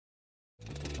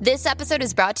This episode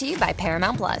is brought to you by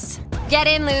Paramount Plus. Get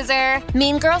in, loser!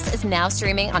 Mean Girls is now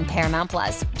streaming on Paramount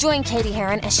Plus. Join Katie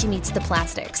Heron as she meets the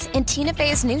plastics in Tina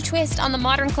Fey's new twist on the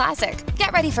modern classic.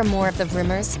 Get ready for more of the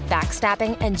rumors,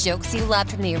 backstabbing, and jokes you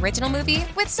loved from the original movie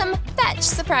with some fetch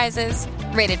surprises.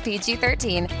 Rated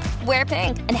PG-13. Wear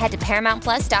pink and head to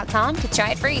ParamountPlus.com to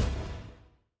try it free.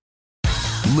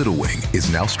 Little Wing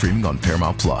is now streaming on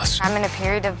Paramount Plus. I'm in a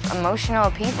period of emotional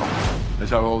upheaval. Is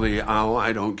that all the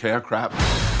I don't care crap?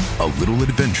 A little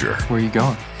adventure. Where are you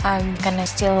going? I'm gonna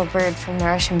steal a bird from the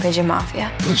Russian pigeon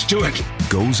mafia. Let's do it.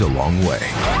 Goes a long way.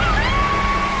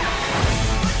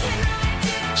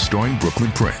 Starring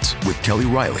Brooklyn Prince with Kelly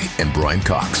Riley and Brian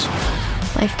Cox.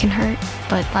 Life can hurt,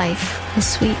 but life is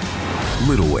sweet.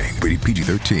 Little Wing, rated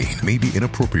PG-13, may be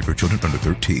inappropriate for children under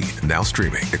 13. Now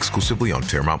streaming exclusively on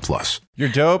Paramount Plus. You're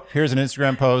dope. Here's an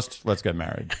Instagram post. Let's get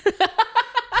married.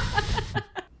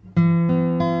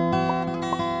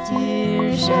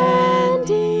 Dear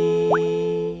Shandy.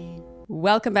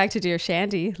 Welcome back to Dear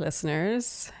Shandy,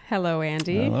 listeners. Hello,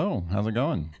 Andy. Hello. How's it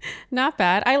going? Not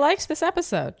bad. I liked this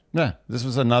episode. Yeah, this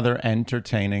was another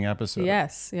entertaining episode.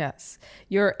 Yes.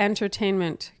 Your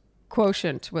entertainment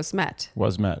quotient was met.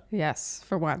 Was met. Yes,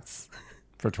 for once.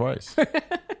 For twice.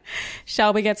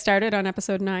 Shall we get started on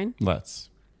episode 9? Let's.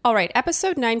 All right,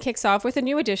 episode 9 kicks off with a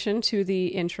new addition to the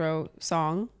intro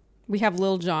song. We have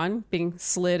Lil Jon being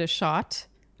slid a shot.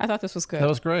 I thought this was good. That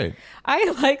was great. I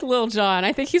like Lil Jon.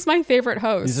 I think he's my favorite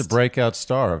host. He's a breakout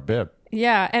star of BIP.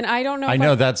 Yeah, and I don't know. I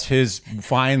know that's his,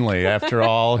 finally, after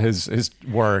all his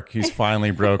work, he's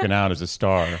finally broken out as a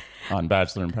star on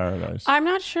Bachelor in Paradise. I'm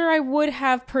not sure I would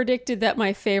have predicted that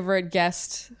my favorite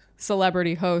guest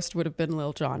celebrity host would have been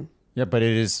Lil Jon. Yeah, but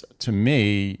it is, to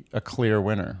me, a clear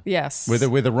winner. Yes. With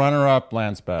a runner-up,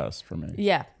 Lance Bass for me.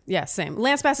 Yeah, same.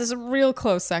 Lance Bass is a real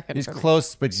close second. He's for me.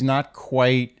 close, but he's not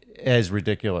quite as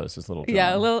ridiculous as Little John.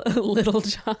 Yeah, Little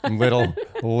John. Little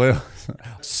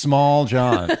Small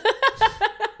John.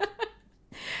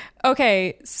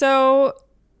 Okay, so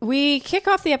we kick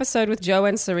off the episode with Joe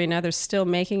and Serena. They're still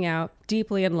making out,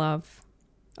 deeply in love.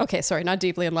 Okay, sorry, not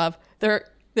deeply in love.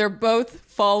 They're both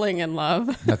falling in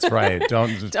love. That's right.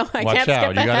 Don't watch out.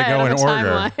 You got to go in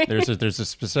order. There's a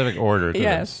specific order to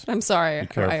yes, this. I'm sorry.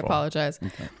 I apologize.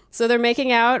 Okay. So they're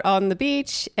making out on the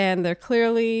beach, and they're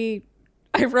clearly,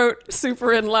 I wrote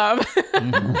super in love.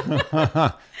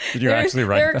 Did you actually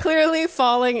write They're that? clearly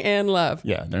falling in love.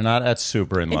 Yeah, they're not at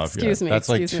super in love yet. That's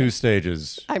like 2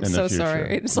 stages I'm in the so future.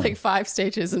 sorry. It's like 5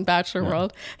 stages in Bachelor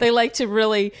World. They like to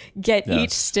really get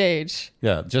each stage.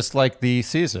 Yeah, just like the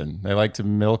season. They like to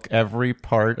milk every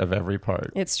part of every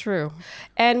part. It's true.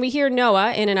 And we hear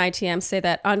Noah in an ITM say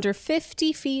that under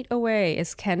 50 feet away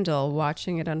is Kendall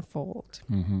watching it unfold.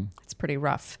 Mm-hmm. It's pretty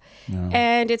rough. No.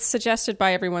 And it's suggested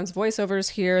by everyone's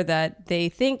voiceovers here that they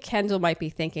think Kendall might be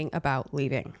thinking about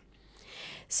leaving.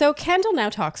 So Kendall now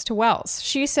talks to Wells.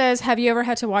 She says, have you ever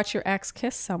had to watch your ex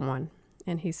kiss someone?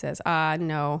 And he says,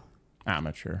 no.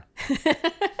 Amateur.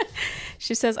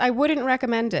 She says, I wouldn't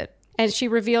recommend it. And she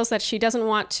reveals that she doesn't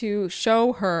want to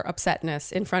show her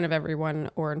upsetness in front of everyone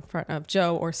or in front of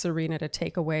Joe or Serena to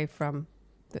take away from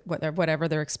whatever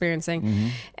they're experiencing. Mm-hmm.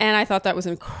 And I thought that was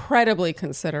incredibly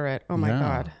considerate. Oh, my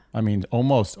God. I mean,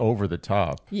 almost over the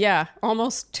top. Yeah,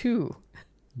 almost too.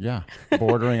 Yeah,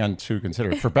 bordering on too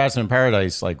considerate. For Bachelor in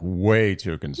Paradise, like way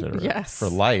too considerate. Yes. For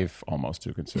life, almost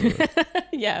too considerate.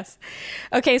 Yes.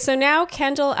 Okay, so now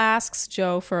Kendall asks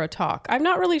Joe for a talk. I'm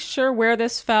not really sure where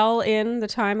this fell in the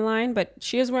timeline, but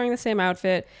she is wearing the same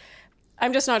outfit.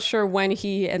 I'm just not sure when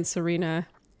he and Serena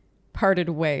parted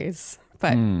ways.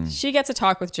 But she gets a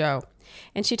talk with Joe,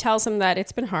 and she tells him that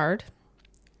it's been hard,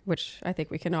 which I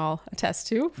think we can all attest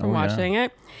to from watching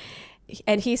it.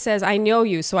 And he says, I know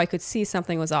you, so I could see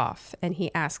something was off. And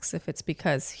he asks if it's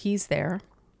because he's there.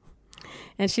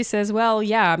 And she says, well,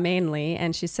 yeah, mainly.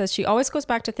 And she says she always goes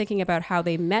back to thinking about how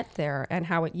they met there and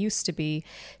how it used to be.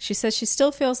 She says she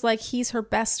still feels like he's her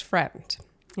best friend.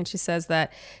 And she says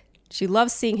that she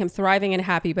loves seeing him thriving and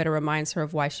happy, but it reminds her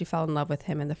of why she fell in love with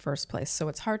him in the first place. So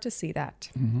it's hard to see that.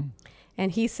 Mm-hmm.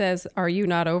 And he says, are you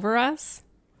not over us?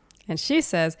 And she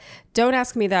says, don't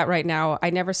ask me that right now. I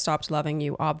never stopped loving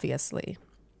you, obviously.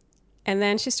 And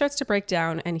then she starts to break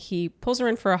down, and he pulls her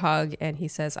in for a hug, and he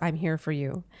says, I'm here for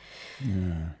you.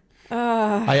 Yeah.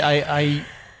 I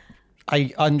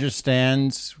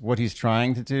understand what he's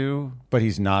trying to do, but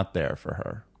he's not there for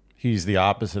her. He's the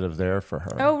opposite of there for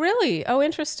her. Oh, really? Oh,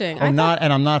 interesting. And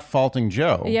I'm not faulting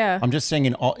Joe. Yeah. I'm just saying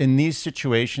in these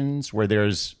situations where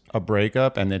there's a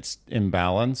breakup and it's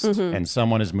imbalanced and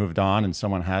someone has moved on and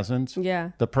someone hasn't,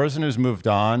 the person who's moved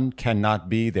on cannot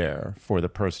be there for the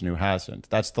person who hasn't.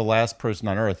 That's the last person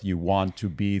on earth you want to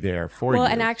be there for you. Well,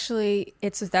 and actually,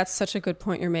 that's such a good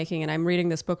point you're making. And I'm reading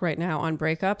this book right now on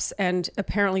breakups. And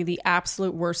apparently the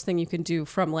absolute worst thing you can do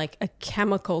from like a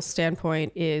chemical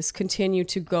standpoint is continue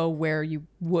to go where you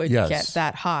would get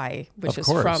that high, which is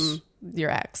from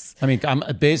your ex. I mean, I'm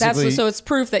basically... so it's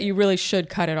proof that you really should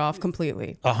cut it off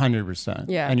completely. 100%.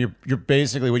 Yeah. And you're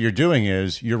basically, what you're doing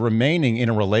is you're remaining in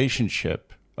a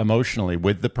relationship emotionally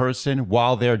with the person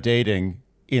while they're dating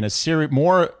in a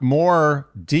more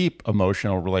deep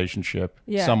emotional relationship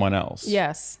someone else.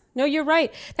 Yes. No, you're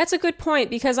right. That's a good point,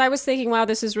 because I was thinking, wow,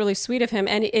 this is really sweet of him.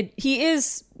 And he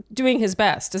is doing his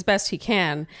best, as best he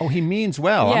can. Oh, he means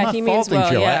well. Yeah, I'm not he means faulting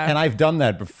well, Joe. yeah. And I've done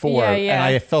that before. And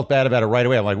I felt bad about it right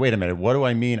away. I'm like, wait a minute. What do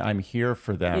I mean I'm here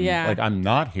for them? Yeah. Like, I'm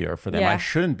not here for them. Yeah. I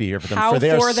shouldn't be here for them. How for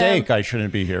their for them? sake, I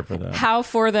shouldn't be here for them. How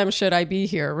for them should I be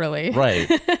here, really? Right.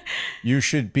 You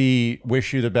should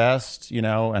wish you the best,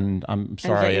 and I'm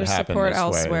sorry it happened support this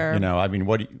elsewhere. way. I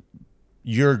mean,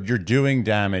 you're doing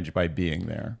damage by being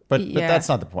there. But that's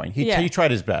not the point. He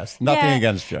tried his best. Nothing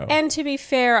against Joe. And to be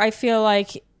fair, I feel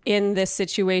like in this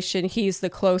situation, he's the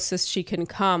closest she can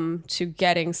come to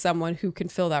getting someone who can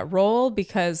fill that role,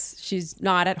 because she's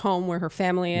not at home where her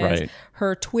family is. Right.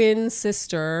 Her twin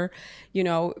sister,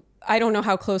 I don't know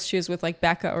how close she is with like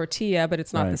Becca or Tia, but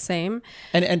it's not the same.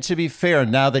 And to be fair,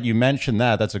 now that you mentioned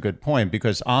that, that's a good point,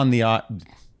 because on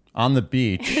the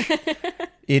beach,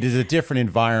 it is a different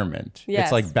environment. Yes.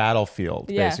 It's like battlefield,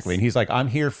 basically. Yes. And he's like, I'm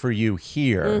here for you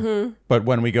here, but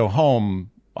when we go home,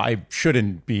 I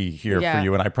shouldn't be here for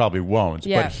you, and I probably won't.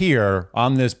 Yeah. But here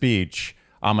on this beach,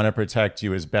 I'm going to protect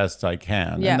you as best I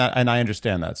can. Yeah. And I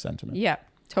understand that sentiment. Yeah,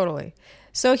 totally.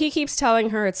 So he keeps telling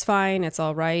her it's fine, it's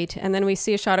all right. And then we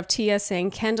see a shot of Tia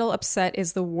saying, Kendall upset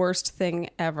is the worst thing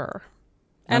ever.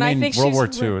 And I think World War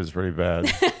II is pretty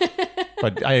bad.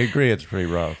 But I agree, it's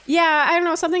pretty rough. Yeah, I don't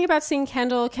know. Something about seeing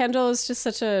Kendall. Kendall is just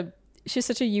she's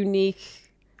such a unique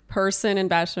person in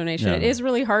Bachelor Nation. Yeah. It is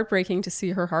really heartbreaking to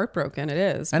see her heartbroken. It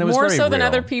is. And it was more very so than real.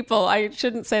 other people. I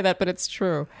shouldn't say that, but it's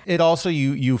true. It also,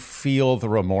 you feel the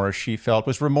remorse she felt,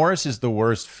 because remorse is the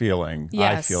worst feeling I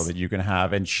Yes. feel that you can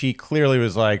have. And she clearly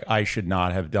was like, I should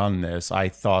not have done this. I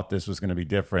thought this was going to be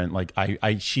different. Like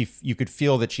you could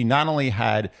feel that she not only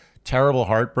had terrible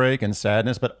heartbreak and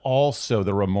sadness, but also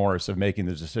the remorse of making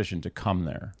the decision to come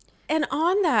there. And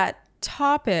on that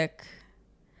topic,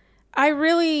 I'm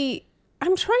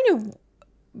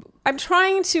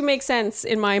trying to make sense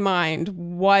in my mind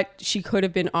what she could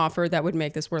have been offered that would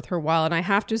make this worth her while. And I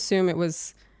have to assume it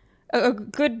was a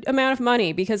good amount of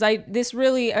money, because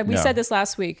we said this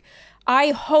last week. I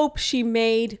hope she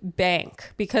made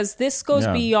bank, because this goes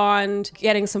beyond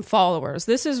getting some followers.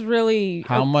 This is really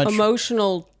How much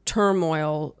emotional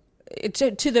turmoil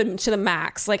to the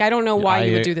max. Like, I don't know why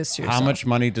you would do this to yourself. How much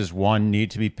money does one need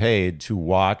to be paid to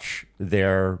watch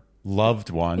their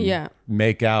loved one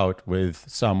make out with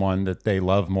someone that they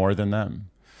love more than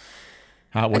them?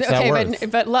 What's that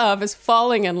worth? But love is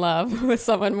falling in love with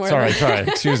someone more. Sorry.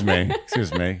 Excuse me.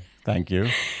 Thank you.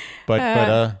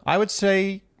 But I would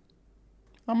say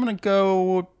I'm gonna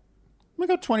go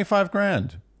 25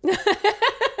 grand.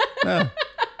 Yeah.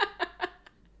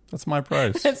 That's my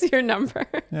price. That's your number.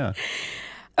 Yeah.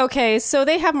 Okay, so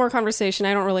they have more conversation.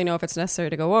 I don't really know if it's necessary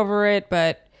to go over it,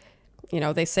 but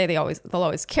they say they'll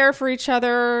always care for each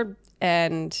other.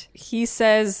 And he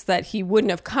says that he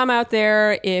wouldn't have come out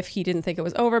there if he didn't think it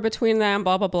was over between them,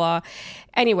 blah, blah, blah.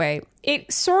 Anyway,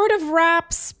 it sort of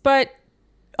wraps, but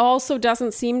also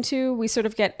doesn't seem to. We sort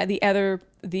of get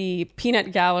the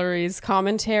peanut gallery's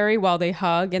commentary while they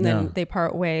hug, and then they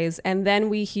part ways. And then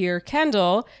we hear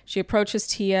Kendall. She approaches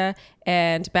Tia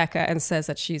and Becca and says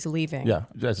that she's leaving. Yeah,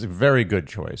 that's a very good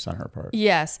choice on her part.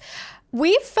 Yes.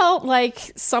 We felt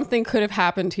like something could have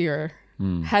happened here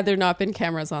had there not been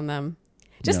cameras on them.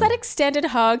 Just that extended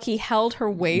hug. He held her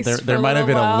waist. There might have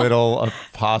been while. a little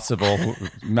possible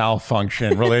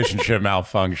relationship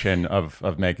malfunction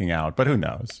of making out, but who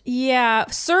knows? Yeah,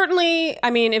 certainly.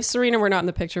 I mean, if Serena were not in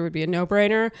the picture, it would be a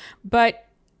no-brainer. But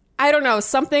I don't know,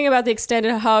 something about the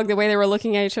extended hug, the way they were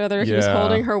looking at each other. He was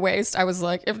holding her waist. I was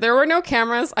like, if there were no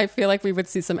cameras, I feel like we would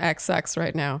see some X-Sex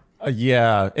right now.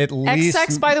 Yeah, at least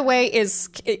X-Sex, by the way,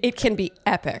 it can be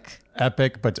epic.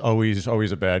 Epic, but always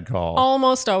a bad call.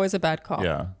 Almost always a bad call.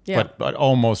 Yeah. But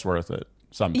almost worth it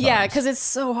sometimes. Yeah, because it's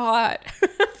so hot.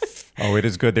 Oh, it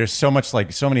is good. There's so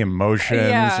many emotions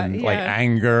and like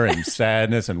anger and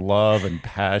sadness and love and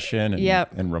passion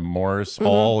and remorse,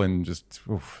 all in just,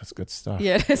 it's good stuff.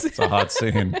 Yeah, it is. It's a hot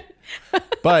scene.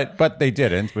 But they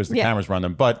didn't because the cameras run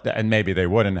them. And maybe they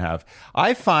wouldn't have.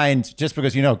 I find, just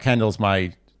because Kendall's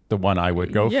the one I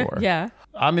would go for. Yeah.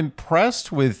 I'm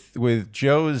impressed with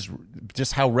Joe's,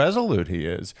 just how resolute he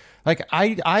is. Like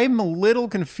I'm a little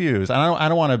confused. I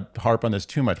don't want to harp on this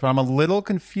too much, but I'm a little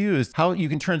confused how you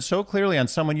can turn so clearly on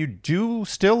someone you do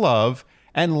still love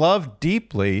and love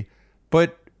deeply,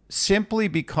 but simply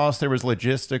because there was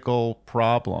logistical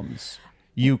problems,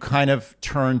 you kind of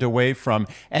turned away from.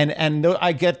 And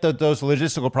I get that those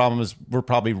logistical problems were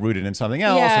probably rooted in something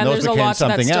else, Yeah, and those there's a became lot to that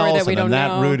something story else, that we and then don't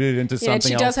that know. rooted into something and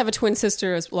she else. does have a twin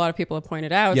sister, as a lot of people have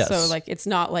pointed out. Yes. So like, it's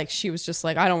not like she was just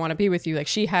like, I don't want to be with you. Like,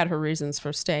 she had her reasons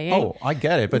for staying. Oh, I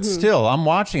get it. But still, I'm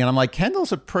watching and I'm like,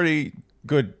 Kendall's a pretty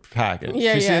good package.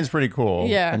 Yeah, she seems pretty cool.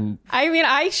 Yeah. And I mean,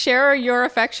 I share your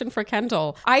affection for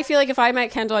Kendall. I feel like if I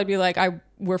met Kendall, I'd be like,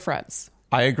 we're friends.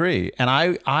 I agree. And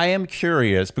I am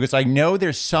curious because I know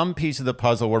there's some piece of the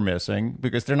puzzle we're missing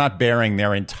because they're not bearing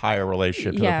their entire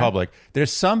relationship to the public.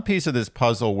 There's some piece of this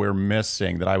puzzle we're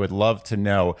missing that I would love to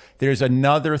know. There's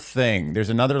another thing. There's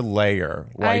another layer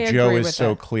why Joe is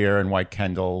so clear and why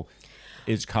Kendall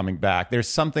is coming back. There's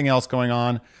something else going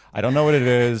on. I don't know what it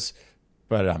is,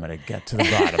 but I'm going to get to the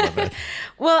bottom of it.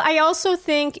 Well, I also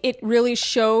think it really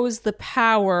shows the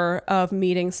power of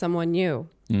meeting someone new.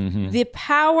 Mm-hmm. The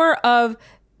power of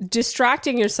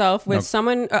distracting yourself with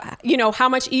someone, how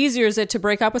much easier is it to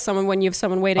break up with someone when you have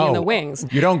someone waiting in the wings?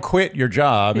 You don't quit your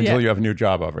job until you have a new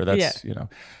job over. That's,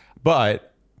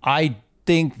 But I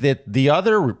think that the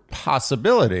other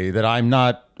possibility that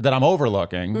I'm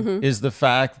overlooking is the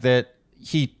fact that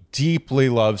he deeply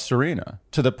loves Serena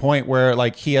to the point where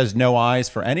like he has no eyes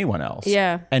for anyone else.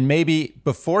 Yeah. And maybe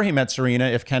before he met Serena,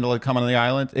 if Kendall had come on the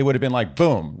island, it would have been like,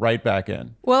 boom, right back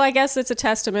in. Well, I guess it's a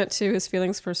testament to his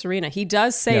feelings for Serena. He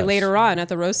does say later on at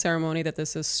the rose ceremony that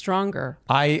this is stronger,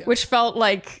 which felt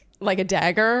like a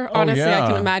dagger. Honestly, I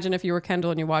can imagine if you were Kendall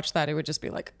and you watched that, it would just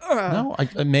be like, ugh.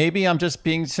 No, maybe I'm just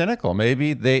being cynical.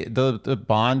 Maybe the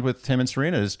bond with him and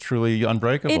Serena is truly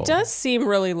unbreakable. It does seem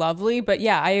really lovely, but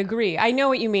yeah, I agree. I know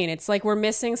what you mean. It's like we're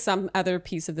missing some other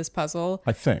piece of this puzzle.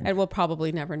 I think. And we'll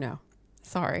probably never know.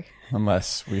 Sorry.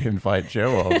 Unless we invite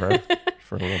Joe over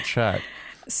for a little chat.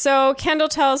 So Kendall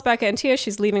tells Becca and Tia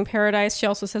she's leaving Paradise. She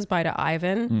also says bye to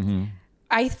Ivan. Mm-hmm.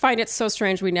 I find it so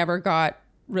strange we never got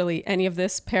really any of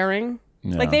this pairing.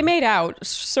 Yeah. Like they made out.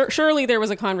 Surely there was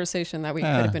a conversation that we could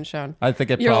have been shown. I think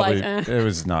it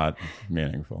was not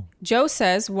meaningful. Joe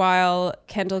says while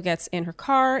Kendall gets in her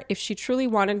car, if she truly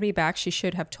wanted me back, she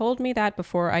should have told me that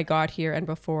before I got here and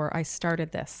before I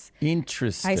started this.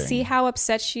 Interesting. I see how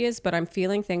upset she is, but I'm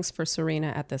feeling things for Serena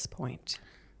at this point.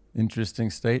 Interesting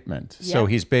statement. Yeah. So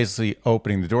he's basically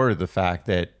opening the door to the fact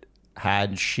that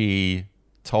had she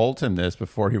told him this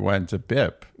before he went to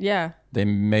BIP, they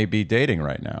may be dating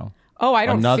right now. Oh, I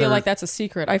don't feel like that's a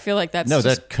secret. I feel like that's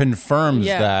that confirms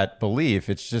that belief.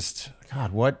 It's just,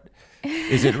 God, what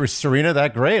is it? Was Serena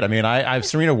that great? I mean,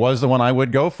 Serena was the one I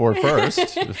would go for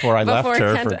first before I left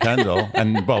her for Kendall,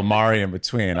 and Mari in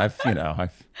between. I've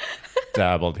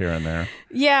dabbled here and there.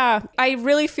 Yeah, I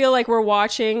really feel like we're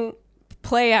watching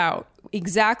play out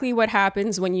exactly what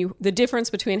happens when the difference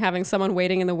between having someone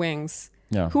waiting in the wings.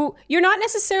 Yeah. Who you're not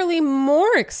necessarily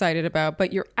more excited about,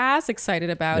 but you're as excited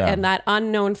about. Yeah. And that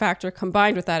unknown factor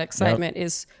combined with that excitement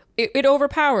is, it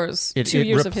overpowers 2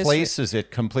 years of history. It replaces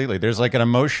it completely. There's like an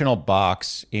emotional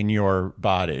box in your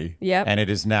body. Yep. And it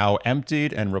is now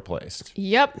emptied and replaced.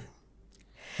 Yep.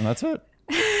 And that's it.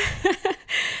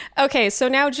 Okay, so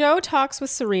now Joe talks with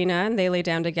Serena and they lay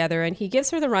down together and he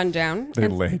gives her the rundown. They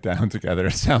lay down together.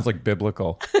 It sounds like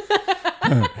biblical.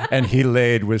 And he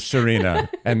laid with Serena,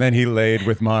 and then he laid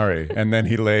with Mari, and then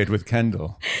he laid with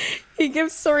Kendall. He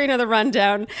gives Serena the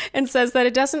rundown and says that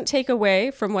it doesn't take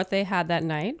away from what they had that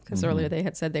night, because earlier they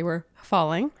had said they were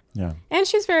falling. Yeah. And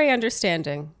she's very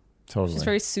understanding. Totally. She's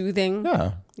very soothing.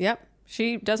 Yeah. Yep.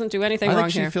 She doesn't do anything wrong here.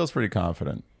 I think she feels pretty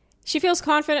confident. She feels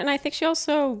confident, and I think she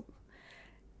also...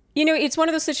 it's one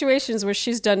of those situations where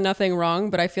she's done nothing wrong,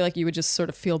 but I feel like you would just sort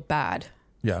of feel bad.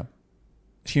 Yeah.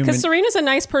 Because Serena's a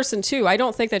nice person too. I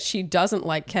don't think that she doesn't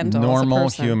like Kendall. Normal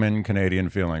human Canadian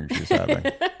feeling she's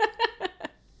having.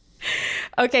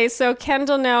 Okay, so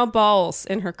Kendall now bawls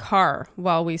in her car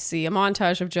while we see a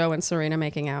montage of Joe and Serena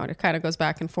making out. It kind of goes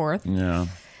back and forth. Yeah.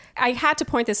 I had to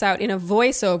point this out. In a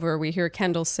voiceover, we hear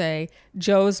Kendall say,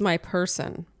 "Joe's my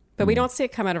person." But we don't see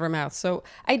it come out of her mouth. So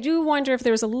I do wonder if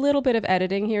there was a little bit of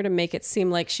editing here to make it seem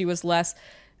like she was less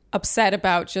upset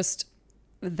about just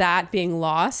that being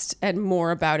lost and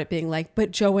more about it being like, but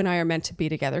Joe and I are meant to be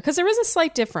together. Because there is a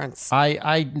slight difference.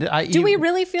 Do we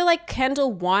really feel like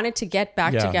Kendall wanted to get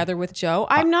back together with Joe?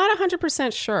 I'm not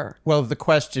 100% sure. Well, the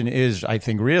question is, I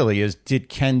think really is, did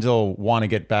Kendall want to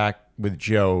get back with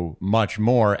Joe much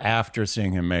more after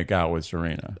seeing him make out with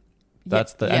Serena?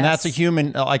 And that's a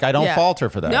human, like, I don't fault her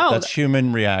for that. No, that's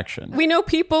human reaction. We know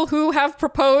people who have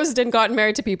proposed and gotten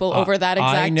married to people over that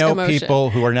exact emotion. I know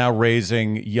people who are now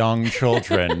raising young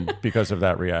children because of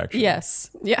that reaction.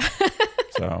 Yes. Yeah.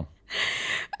 So.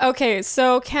 Okay,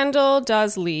 so Kendall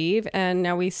does leave, and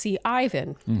now we see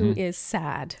Ivan, who is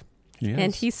sad. Yes.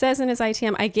 And he says in his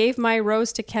ITM, I gave my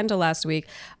rose to Kendall last week.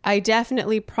 I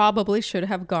definitely probably should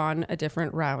have gone a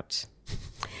different route.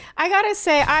 I gotta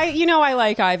say, I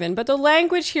like Ivan, but the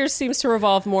language here seems to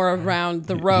revolve more around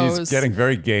the rose. He's getting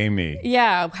very gamey.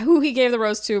 Yeah, who he gave the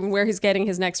rose to and where he's getting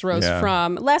his next rose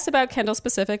from. Less about Kendall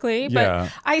specifically,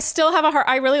 but I still have a heart.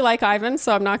 I really like Ivan,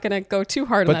 so I'm not going to go too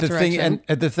hard in that direction.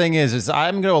 The thing is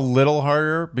I'm going to go a little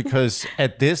harder because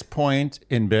at this point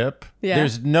in BIP,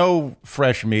 there's no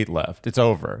fresh meat left. It's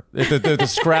over. The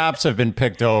scraps have been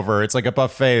picked over. It's like a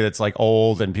buffet that's like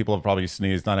old and people have probably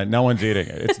sneezed on it. No one's eating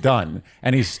it. It's done.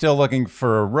 And he's still looking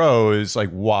for a rose. Like,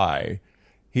 why?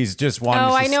 He's just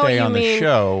wanting to stay on the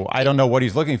show. I don't know what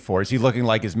he's looking for. Is he looking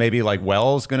like, is maybe like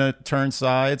Wells going to turn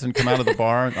sides and come out of the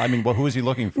bar? I mean, who is he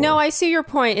looking for? No, I see your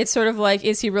point. It's sort of like,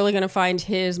 is he really going to find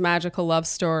his magical love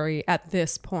story at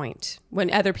this point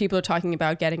when other people are talking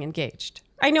about getting engaged?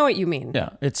 I know what you mean. Yeah,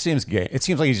 it seems gay. It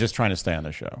seems like he's just trying to stay on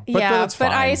the show. But that's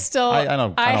fine. I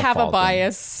don't have a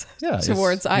bias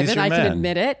towards Ivan. I can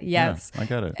admit it. Yes. Yeah, I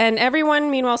get it. And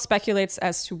everyone, meanwhile, speculates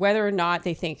as to whether or not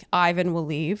they think Ivan will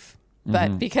leave.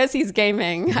 But because he's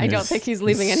gaming, I don't think he's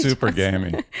leaving any super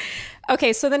gaming.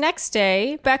 Okay, so the next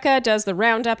day, Becca does the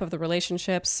roundup of the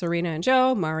relationships, Serena and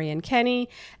Joe, Mari and Kenny,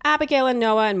 Abigail and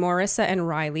Noah, and Marissa and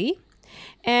Riley.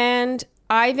 And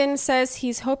Ivan says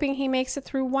he's hoping he makes it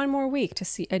through one more week to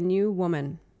see a new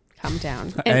woman come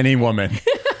down. Any woman.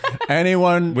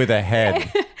 Anyone with a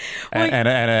head and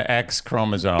an X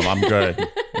chromosome. I'm good.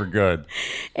 We're good.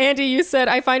 Andy, you said,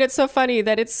 I find it so funny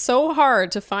that it's so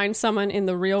hard to find someone in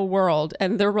the real world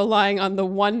and they're relying on the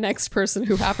one next person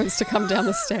who happens to come down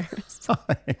the stairs.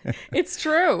 It's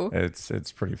true.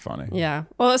 It's pretty funny. Yeah.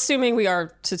 Well, assuming we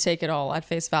are to take it all at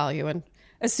face value and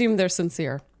assume they're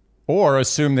sincere. Or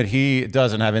assume that he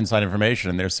doesn't have inside information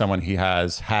and there's someone he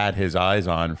has had his eyes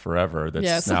on forever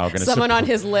that's now going to... Someone on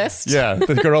his list. Yeah,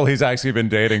 the girl he's actually been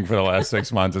dating for the last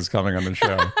 6 months is coming on the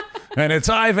show. And it's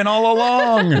Ivan all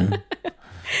along.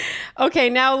 Okay,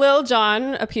 now Lil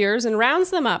Jon appears and rounds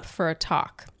them up for a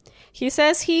talk. He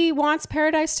says he wants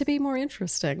Paradise to be more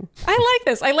interesting. I like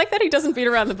this. I like that he doesn't beat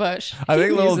around the bush. I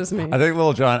think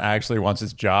Lil Jon actually wants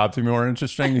his job to be more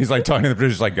interesting. He's like talking to the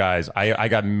producers like, guys, I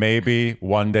got maybe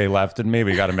one day left in me.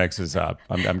 We got to mix this up.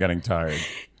 I'm getting tired.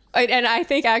 And I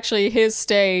think actually his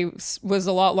stay was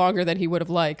a lot longer than he would have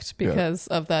liked because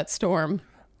of that storm.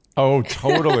 Oh,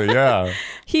 totally. Yeah.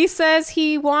 He says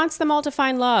he wants them all to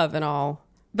find love and all,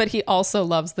 but he also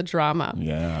loves the drama.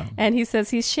 Yeah. And he says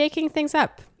he's shaking things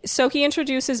up. So he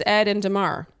introduces Ed and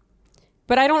Damar.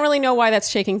 But I don't really know why that's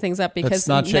shaking things up because it's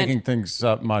not shaking things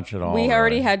up much at all. We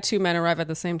already had 2 men arrive at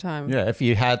the same time. Yeah, if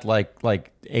you had like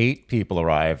 8 people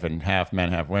arrive and half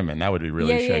men, half women, that would be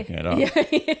really shaking it up.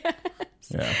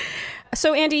 Yeah.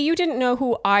 So Andy, you didn't know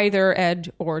who either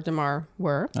Ed or Damar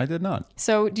were. I did not.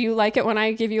 So do you like it when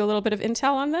I give you a little bit of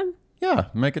intel on them? Yeah,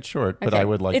 make it short, but I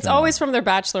would like It's always from their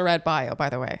Bachelorette bio, by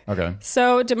the way. Okay.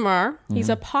 So Damar, he's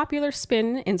a popular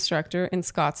spin instructor in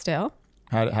Scottsdale.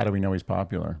 How do we know he's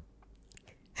popular?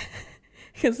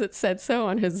 Because it said so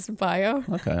on his bio.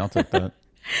 Okay, I'll take that.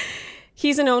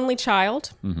 He's an only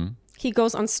child. He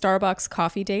goes on Starbucks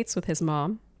coffee dates with his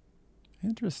mom.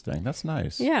 Interesting. That's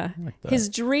nice. Yeah. I like that. His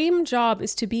dream job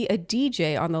is to be a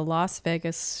DJ on the Las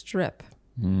Vegas Strip.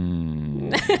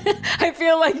 I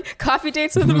feel like coffee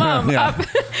dates with the mom.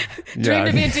 Dream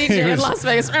to be a DJ in Las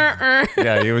Vegas.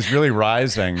 Yeah, he was really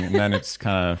rising, and then it's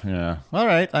kind of all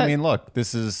right. I mean, look,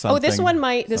 this is something. Oh, this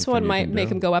one might make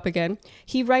him go up again.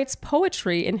 He writes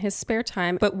poetry in his spare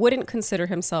time, but wouldn't consider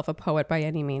himself a poet by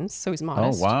any means. So he's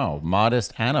modest. Oh wow,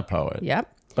 modest and a poet.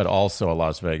 Yep. But also a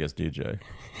Las Vegas DJ.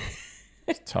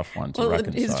 It's a tough one to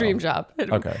reconcile. His dream job.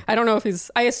 Okay. I don't know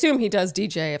if I assume he does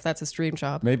DJ if that's his dream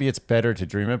job. Maybe it's better to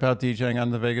dream about DJing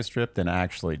on the Vegas Strip than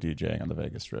actually DJing on the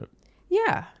Vegas Strip.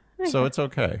 Yeah. So it's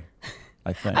okay,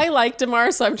 I think. I like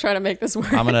Damar, so I'm trying to make this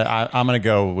work. I'm gonna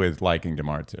go with liking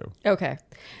Damar too. Okay.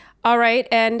 All right.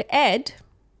 And Ed,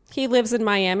 he lives in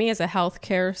Miami as a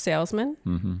healthcare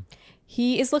salesman.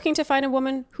 He is looking to find a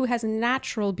woman who has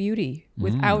natural beauty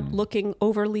without looking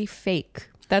overly fake.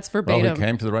 That's verbatim. Well, he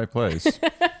came to the right place.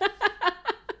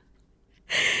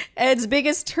 Ed's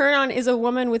biggest turn on is a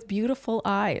woman with beautiful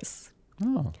eyes.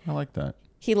 Oh, I like that.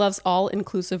 He loves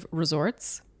all-inclusive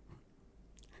resorts.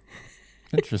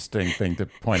 Interesting thing to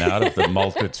point out of the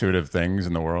multitude of things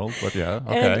in the world. But yeah,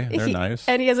 okay, they're nice.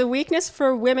 And he has a weakness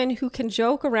for women who can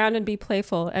joke around and be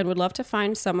playful and would love to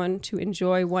find someone to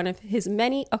enjoy one of his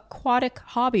many aquatic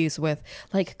hobbies with,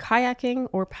 like kayaking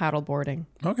or paddleboarding.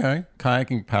 Okay,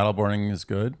 kayaking, paddleboarding is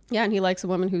good. Yeah, and he likes a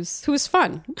woman who's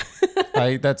fun.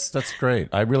 That's great.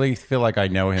 I really feel like I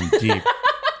know him deep.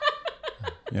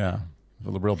 Yeah,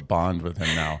 a real bond with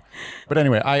him now. But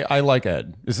anyway, I like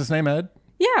Ed. Is his name Ed?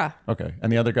 Yeah. Okay.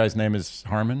 And the other guy's name is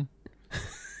Harmon?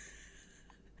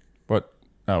 What?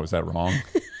 Oh, is that wrong?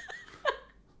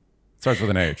 Starts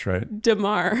with an H, right?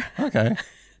 DeMar. Okay.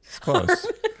 It's close.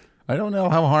 I don't know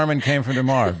how Harmon came from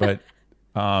DeMar, but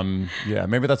yeah,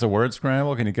 maybe that's a word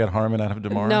scramble. Can you get Harmon out of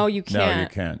DeMar? No, you can't. No, you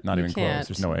can't. Not even close.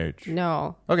 There's no H.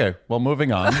 No. Okay. Well,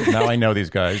 moving on. Now I know these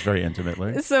guys very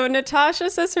intimately. So Natasha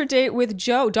says her date with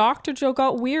Joe, Dr. Joe,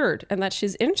 got weird and that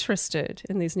she's interested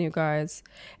in these new guys.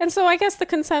 And so I guess the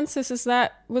consensus is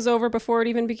that was over before it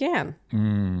even began.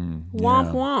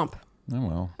 Womp womp. Oh,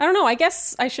 well. I don't know. I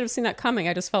guess I should have seen that coming.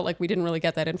 I just felt like we didn't really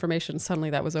get that information. Suddenly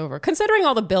that was over. Considering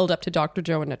all the build-up to Dr.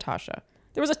 Joe and Natasha.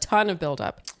 There was a ton of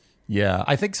build-up. Yeah,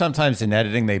 I think sometimes in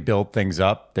editing they build things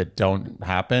up that don't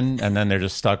happen, and then they're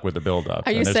just stuck with the build-up.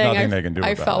 Are you and there's saying nothing they can do I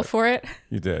about fell it. for it?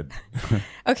 You did.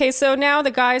 Okay, so now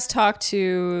the guys talk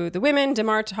to the women.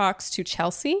 DeMar talks to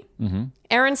Chelsea.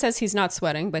 Aaron says he's not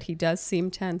sweating, but he does seem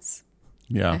tense.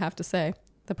 Yeah. I have to say.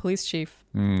 The police chief.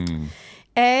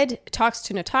 Ed talks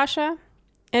to Natasha.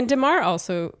 And DeMar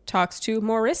also talks to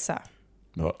Marissa.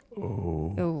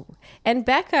 Oh. And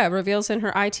Becca reveals in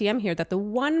her ITM here that the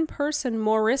one person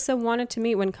Marissa wanted to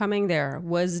meet when coming there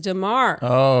was DeMar.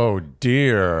 Oh,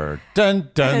 dear.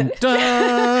 Dun, dun,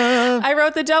 dun. I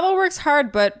wrote, the devil works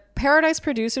hard, but Paradise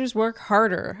producers work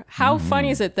harder. How funny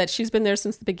is it that she's been there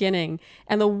since the beginning,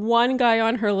 and the one guy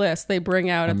on her list they bring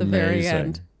out at the very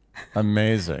end?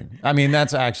 Amazing. I mean,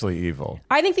 that's actually evil.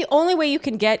 I think the only way you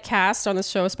can get cast on this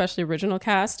show, especially original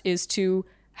cast, is to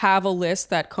have a list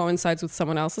that coincides with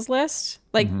someone else's list.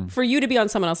 Like for you to be on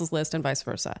someone else's list and vice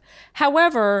versa.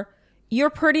 However, you're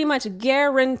pretty much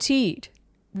guaranteed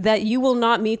that you will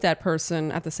not meet that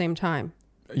person at the same time.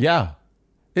 Yeah.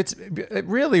 It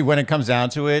really, when it comes down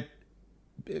to it,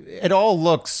 it all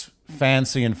looks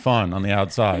fancy and fun on the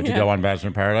outside to go on Bachelor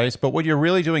in Paradise. But what you're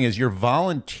really doing is you're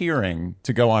volunteering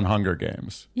to go on Hunger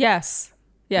Games. Yes.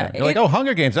 Yeah. You're like, oh,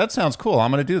 Hunger Games, that sounds cool. I'm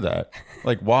going to do that.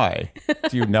 Like, why?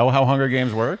 Do you know how Hunger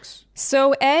Games works?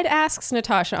 So Ed asks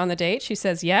Natasha on the date. She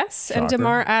says yes. Shocker. And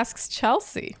DeMar asks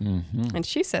Chelsea. And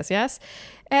she says yes.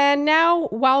 And now,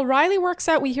 while Riley works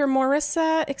out, we hear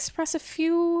Marissa express a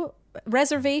few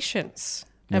reservations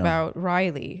about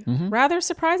Riley, rather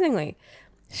surprisingly.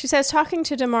 She says, talking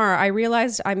to DeMar, I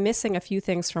realized I'm missing a few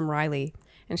things from Riley.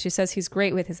 And she says he's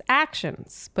great with his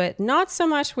actions, but not so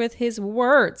much with his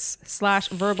words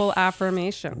 / verbal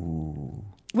affirmation. Ooh.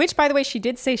 Which, by the way, she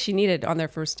did say she needed on their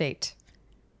first date.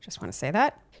 Just want to say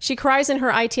that. She cries in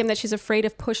her ITM that she's afraid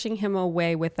of pushing him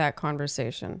away with that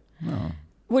conversation,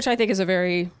 which I think is a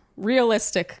very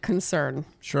realistic concern.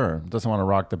 Sure. Doesn't want to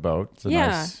rock the boat. It's a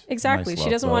nice, exactly. nice She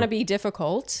doesn't boat. want to be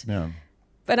difficult. Yeah.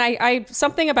 But I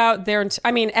something about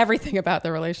everything about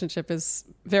the relationship is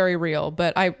very real,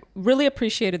 but I really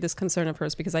appreciated this concern of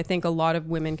hers because I think a lot of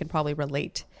women can probably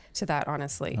relate to that,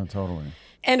 honestly. Oh, totally.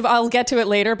 And I'll get to it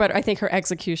later, but I think her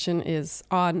execution is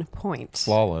on point.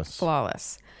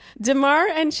 Flawless. DeMar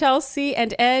and Chelsea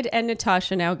and Ed and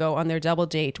Natasha now go on their double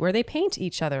date where they paint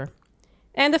each other.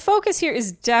 And the focus here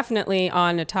is definitely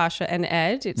on Natasha and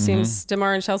Ed. It seems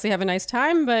DeMar and Chelsea have a nice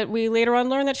time, but we later on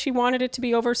learn that she wanted it to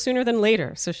be over sooner than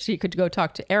later so she could go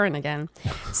talk to Aaron again.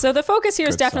 So the focus here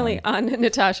is definitely on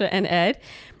Natasha and Ed.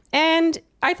 And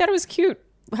I thought it was cute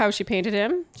how she painted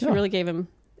him. She really gave him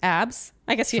abs.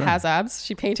 I guess he has abs.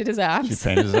 She painted his abs. She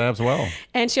painted his abs well.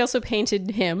 And she also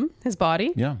painted him, his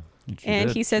body. Yeah.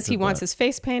 And he says he wants his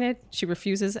face painted. She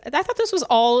refuses. I thought this was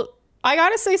all, I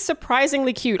gotta say,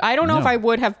 surprisingly cute. I don't know if I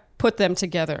would have put them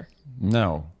together.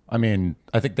 No. I mean,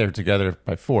 I think they're together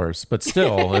by force, but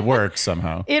still, it works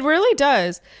somehow. It really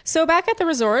does. So back at the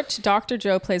resort, Dr.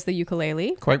 Joe plays the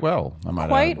ukulele. Quite well, I might add.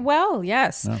 Quite well,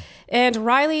 yes. Yeah. And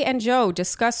Riley and Joe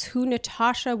discuss who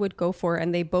Natasha would go for,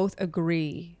 and they both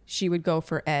agree she would go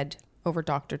for Ed over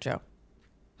Dr. Joe.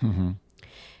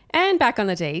 And back on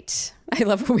the date. I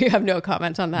love we have no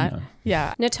comment on that.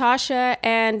 Yeah. Natasha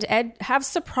and Ed have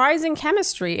surprising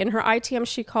chemistry. In her ITM,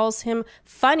 she calls him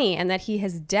funny and that he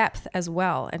has depth as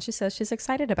well. And she says she's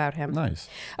excited about him. Nice.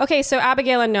 Okay, so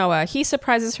Abigail and Noah. He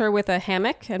surprises her with a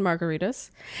hammock and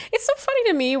margaritas. It's so funny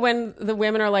to me when the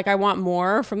women are like, I want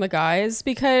more from the guys,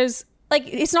 because like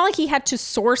it's not like he had to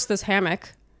source this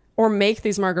hammock or make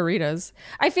these margaritas.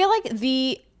 I feel like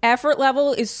the effort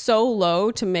level is so low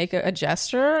to make a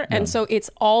gesture. And so it's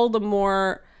all the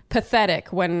more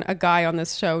pathetic when a guy on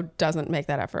this show doesn't make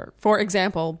that effort. For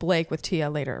example, Blake with Tia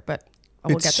later, but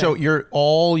we'll get there. So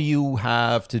all you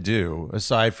have to do,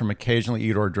 aside from occasionally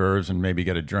eat hors d'oeuvres and maybe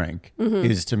get a drink,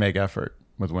 is to make effort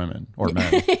with women or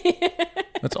men.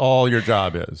 That's all your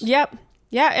job is. Yep.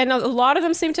 Yeah, and a lot of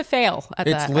them seem to fail at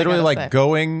that. It's literally like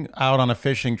going out on a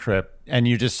fishing trip and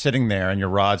you're just sitting there and your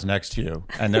rod's next to you.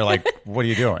 And they're like, what are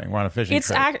you doing? We're on a fishing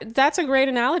trip. That's a great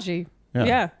analogy.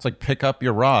 Yeah. It's like pick up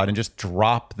your rod and just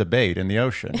drop the bait in the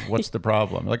ocean. What's the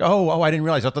problem? Like, oh, I didn't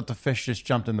realize. I thought the fish just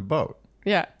jumped in the boat.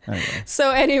 Yeah.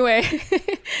 Anyway.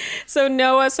 So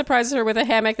Noah surprises her with a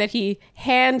hammock that he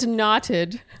hand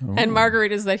knotted and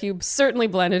margaritas that he certainly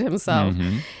blended himself.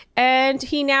 And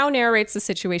he now narrates the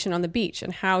situation on the beach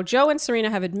and how Joe and Serena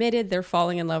have admitted they're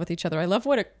falling in love with each other. I love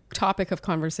what a topic of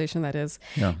conversation that is.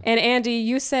 Yeah. And Andy,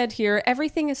 you said here,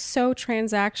 everything is so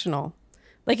transactional.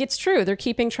 Like, it's true. They're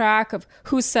keeping track of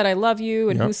who said I love you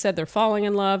and who said they're falling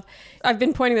in love. I've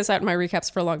been pointing this out in my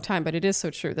recaps for a long time, but it is so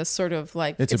true. This sort of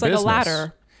like, it's like a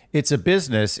ladder. It's a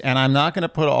business, and I'm not going to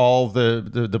put all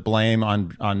the blame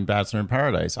on Bachelor in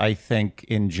Paradise. I think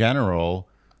in general,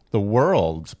 the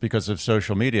world, because of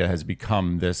social media, has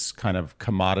become this kind of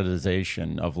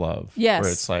commoditization of love. Yes.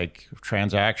 Where it's like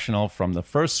transactional from the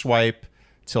first swipe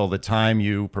till the time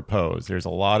you propose. There's a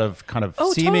lot of kind of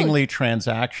seemingly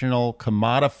transactional,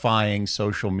 commodifying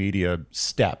social media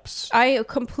steps. I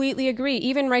completely agree.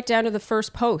 Even right down to the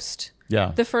first post.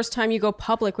 Yeah. The first time you go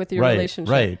public with your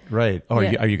relationship. Right. Oh, are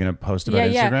you going to post about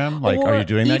Instagram? Like, are you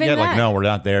doing that yet? Like, no, we're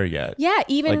not there yet. Yeah,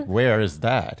 even. Like, where is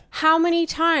that? How many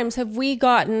times have we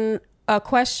gotten a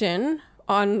question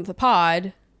on the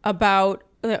pod about,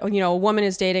 a woman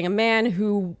is dating a man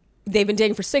who they've been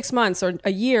dating for 6 months or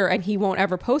a year and he won't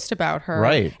ever post about her.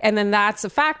 Right. And then that's a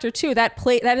factor too. That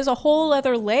is a whole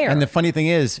other layer. And the funny thing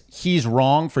is, he's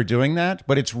wrong for doing that,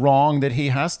 but it's wrong that he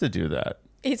has to do that.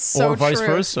 It's so or vice true.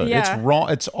 versa. Yeah. It's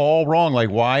wrong. It's all wrong. Like,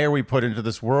 why are we put into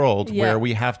this world where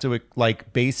we have to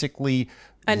like basically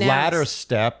ladder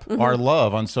step our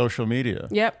love on social media?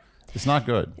 Yep. It's not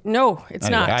good. No, it's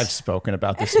not. I've spoken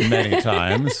about this many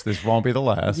times. This won't be the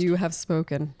last. You have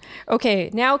spoken. Okay,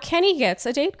 now Kenny gets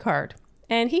a date card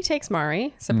and he takes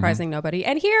Mari, surprising nobody.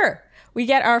 And here we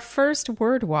get our first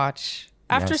word watch.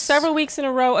 After several weeks in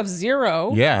a row of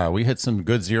 0. Yeah, we hit some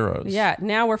good zeros. Yeah,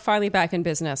 now we're finally back in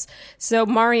business. So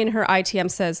Mari in her ITM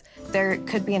says, there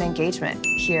could be an engagement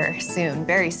here soon,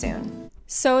 very soon.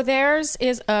 So theirs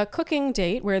is a cooking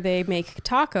date where they make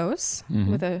tacos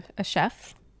with a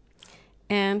chef.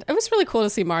 And it was really cool to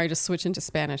see Mari just switch into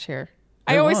Spanish here.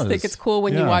 I always think it's cool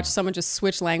when you watch someone just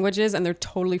switch languages and they're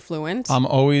totally fluent. I'm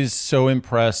always so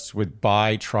impressed with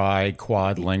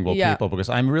quadlingual people because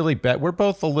I'm really we're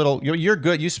both a little. You're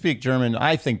good. You speak German,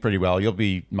 I think, pretty well. You'll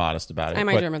be modest about it. And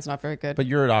my German's not very good. But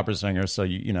you're an opera singer, so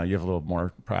you have a little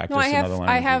more practice in other languages.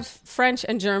 I have French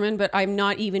and German, but I'm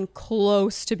not even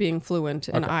close to being fluent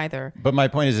in either. But my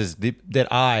point is that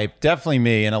I, definitely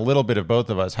me, and a little bit of both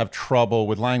of us, have trouble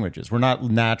with languages. We're not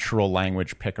natural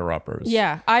language picker-uppers.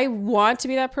 Yeah, I want to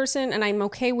be that person, and I'm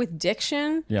okay with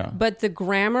diction. Yeah. But the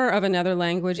grammar of another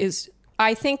language is,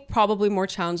 I think, probably more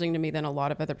challenging to me than a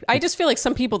lot of other people. I just feel like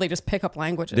some people, they just pick up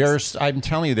languages. I'm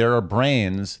telling you, there are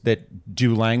brains that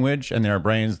do language, and there are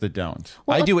brains that don't.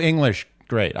 I do English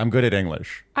great. I'm good at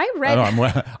English.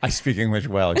 I speak English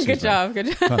well. Good job.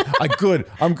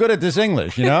 I'm good at this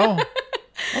English, I'm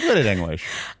good at English.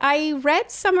 I read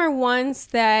somewhere once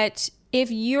that if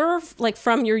you're like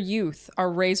from your youth are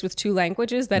raised with 2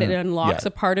 languages, that it unlocks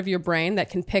a part of your brain that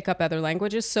can pick up other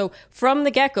languages. So from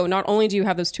the get-go, not only do you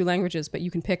have those 2 languages, but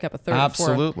you can pick up a third.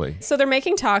 Absolutely. So they're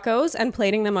making tacos and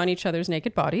plating them on each other's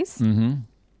naked bodies. Mm-hmm.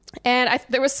 And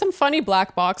there was some funny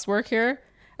black box work here.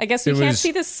 I guess you can't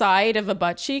see the side of a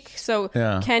butt cheek. So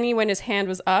Kenny, when his hand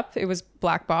was up, it was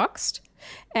black boxed.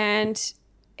 And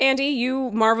Andy,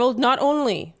 you marveled not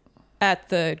only at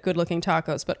the good-looking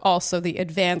tacos, but also the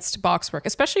advanced box work,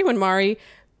 especially when Mari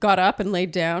got up and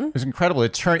laid down. It was incredible.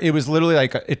 It was literally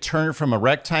like it turned from a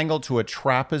rectangle to a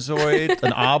trapezoid,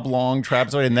 an oblong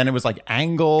trapezoid, and then it was like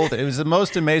angled. It was the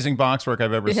most amazing box work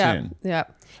I've ever seen. Yeah.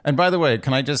 And by the way,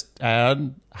 can I just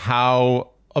add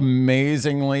how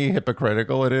amazingly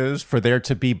hypocritical it is for there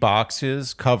to be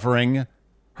boxes covering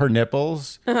her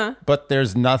nipples, but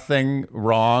there's nothing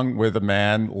wrong with a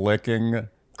man licking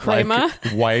Crema?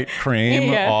 like white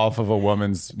cream Yeah. off of a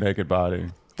woman's naked body.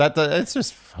 It's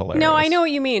just hilarious. No, I know what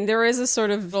you mean. There is a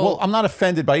sort of... Well, I'm not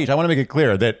offended by each. I want to make it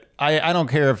clear that I don't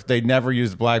care if they never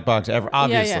use the black box ever.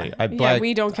 Obviously, Yeah,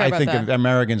 we don't care I about think that.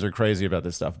 Americans are crazy about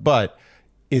this stuff, but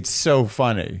it's so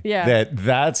funny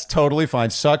that's totally fine.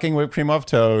 Sucking whipped cream off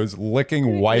toes,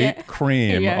 licking white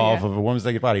cream off of a woman's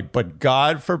naked body, but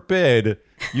God forbid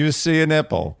you see a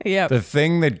nipple. Yep. The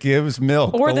thing that gives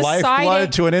milk, Or the the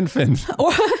lifeblood to an infant.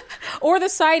 Or the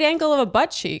side angle of a butt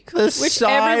cheek. The which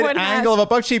side everyone angle has. of a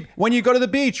butt cheek. When you go to the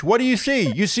beach, what do you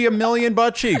see? You see a million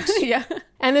butt cheeks. Yeah.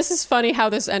 And this is funny how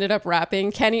this ended up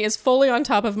wrapping. Kenny is fully on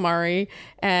top of Mari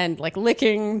and like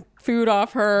licking food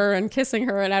off her and kissing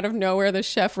her. And out of nowhere, the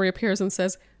chef reappears and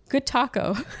says, "Good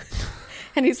taco."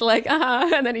 And he's like,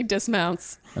 and then he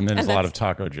dismounts. And then there's a lot of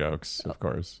taco jokes, of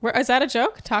course. Is that a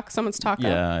joke? Someone's taco?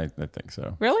 Yeah, I think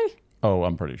so. Really? Oh,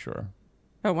 I'm pretty sure.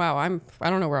 Oh, wow. I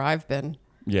don't know where I've been.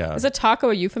 Yeah. Is a taco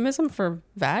a euphemism for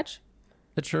vag?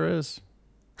 It sure is.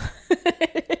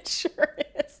 It sure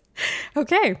is.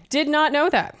 Okay. Did not know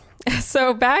that.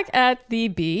 So back at the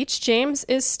beach, James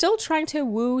is still trying to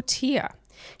woo Tia.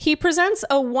 He presents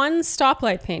a one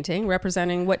stoplight painting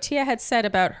representing what Tia had said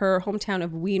about her hometown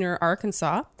of Weiner,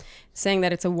 Arkansas, saying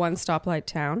that it's a one stoplight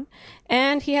town.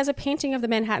 And he has a painting of the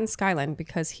Manhattan skyline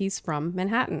because he's from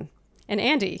Manhattan. And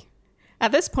Andy,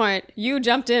 at this point, you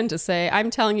jumped in to say, "I'm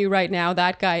telling you right now,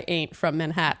 that guy ain't from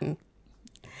Manhattan."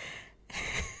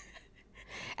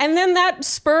 And then that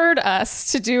spurred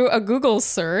us to do a Google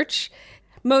search.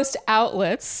 Most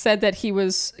outlets said that he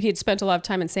had spent a lot of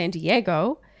time in San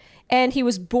Diego, and he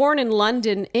was born in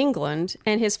London, England,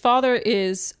 and his father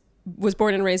was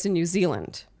born and raised in New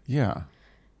Zealand. Yeah.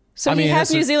 So he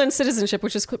has New Zealand citizenship,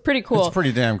 which is pretty cool. It's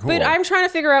pretty damn cool. But I'm trying to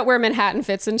figure out where Manhattan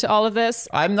fits into all of this.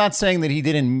 I'm not saying that he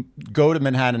didn't go to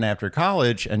Manhattan after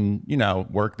college and,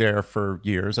 work there for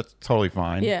years. That's totally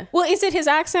fine. Yeah. Well, is it his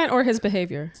accent or his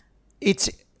behavior?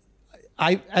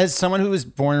 As someone who was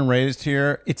born and raised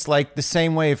here, it's like the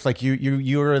same way if like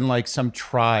you're in like some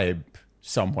tribe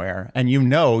somewhere and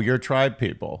your tribe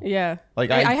people. Yeah.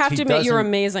 Like I have to admit, you're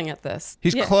amazing at this.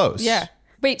 He's close. Yeah.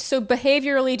 Wait, so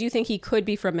behaviorally, do you think he could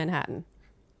be from Manhattan?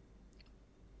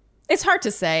 It's hard to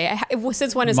say.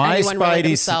 Since when is anyone really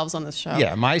themselves on this show?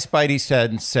 Yeah, my Spidey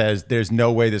says there's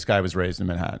no way this guy was raised in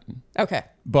Manhattan. Okay.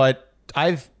 But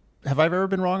have I ever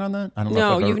been wrong on that? I don't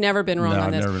know. No, you've never been wrong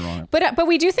on this. I've never been wrong. But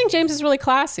we do think James is really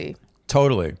classy.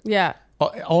 Totally. Yeah.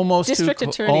 Almost district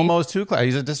attorney. Almost too classy.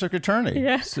 He's a district attorney.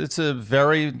 Yeah. It's a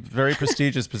very, very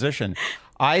prestigious position.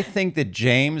 I think that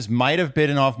James might have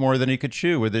bitten off more than he could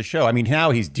chew with this show. I mean,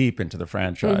 now he's deep into the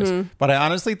franchise. But I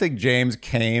honestly think James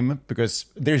came because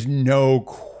there's no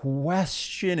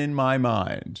question in my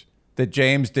mind that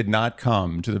James did not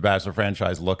come to the Bachelor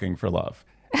franchise looking for love.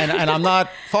 And I'm not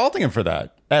faulting him for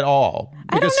that at all.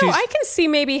 I don't know. I can see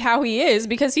maybe how he is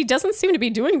because he doesn't seem to be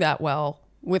doing that well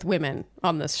with women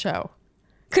on this show.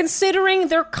 Considering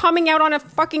they're coming out on a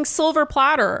fucking silver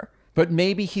platter. But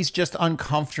maybe he's just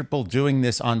uncomfortable doing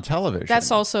this on television.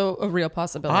 That's also a real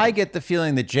possibility. I get the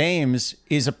feeling that James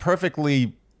is a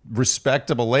perfectly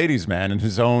respectable ladies' man in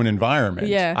his own environment.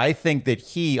 Yeah. I think that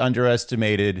he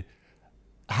underestimated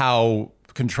how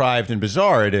contrived and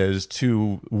bizarre it is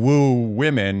to woo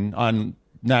women on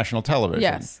national television.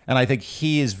 Yes. And I think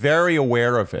he is very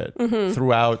aware of it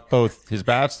throughout both his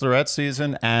Bachelorette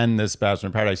season and this Bachelor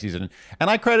in Paradise season. And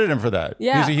I credit him for that.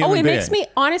 Yeah. He's a human being. Makes me,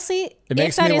 honestly, It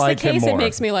makes if that me is like the him case, more. it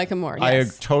makes me like him more. I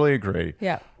Yes. totally agree.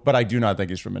 Yeah. But I do not think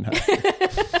he's from Manhattan.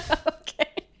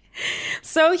 Okay.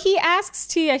 So he asks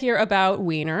Tia here about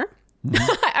Wiener.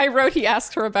 I wrote he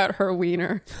asked her about her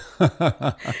wiener.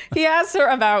 He asked her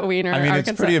about Wiener. I mean, Arkansas.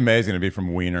 it's pretty amazing to be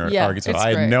from Wiener, Yeah, Arkansas. it's I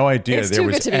had great. no idea It's there too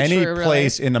was good to be any true, really.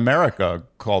 place in America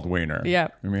called Wiener. Yeah.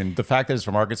 I mean, the fact that it's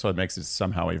from Arkansas makes it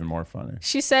somehow even more funny.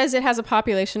 She says it has a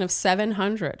population of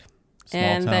 700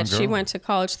 and town that she girl. went to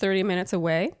college 30 minutes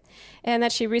away and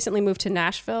that she recently moved to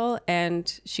Nashville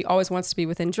and she always wants to be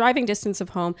within driving distance of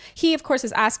home. He, of course,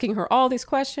 is asking her all these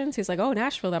questions. He's like, oh,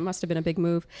 Nashville, that must have been a big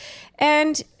move.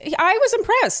 And I was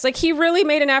impressed. Like, he really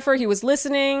made an effort. He was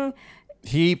listening.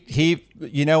 He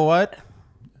you know what?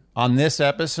 On this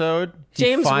episode,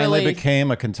 James he finally really-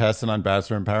 became a contestant on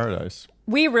Bachelor in Paradise.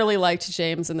 We really liked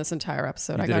James in this entire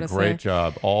episode, He I did gotta a great say.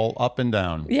 job, all up and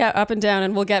down. Yeah, up and down,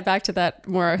 and we'll get back to that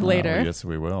more later. Oh, yes,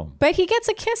 we will. But he gets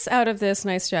a kiss out of this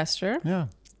nice gesture. Yeah.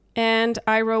 And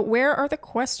I wrote, where are the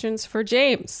questions for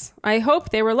James? I hope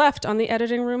they were left on the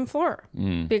editing room floor.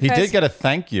 He did get a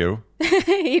thank you.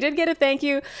 He did get a thank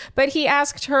you, but he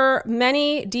asked her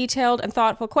many detailed and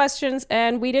thoughtful questions,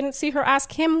 and we didn't see her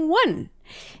ask him one.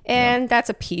 And that's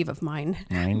a peeve of mine.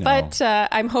 I know. But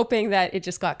I'm hoping that it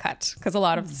just got cut because a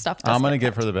lot of stuff does I'm going to get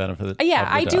give her the benefit of the Yeah, of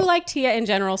the I do doubt. like Tia in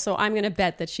general, so I'm going to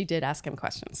bet that she did ask him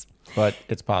questions. But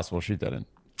it's possible she didn't.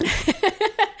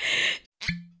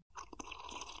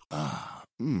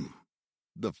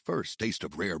 The first taste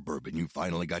of rare bourbon you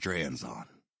finally got your hands on.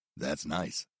 That's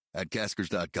nice. At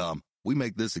Caskers.com, we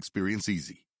make this experience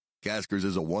easy. Caskers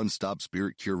is a one-stop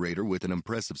spirit curator with an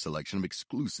impressive selection of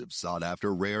exclusive,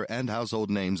 sought-after, rare, and household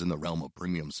names in the realm of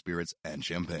premium spirits and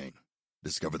champagne.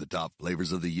 Discover the top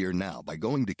flavors of the year now by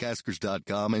going to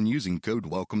Caskers.com and using code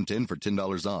WELCOME10 for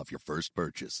 $10 off your first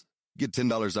purchase. Get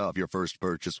 $10 off your first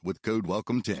purchase with code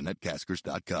WELCOME10 at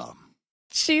Caskers.com.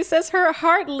 She says her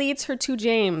heart leads her to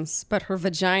James, but her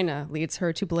vagina leads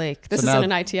her to Blake. This So isn't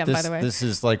now an ITM, by the way. This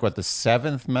is like, what, the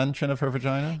 7th mention of her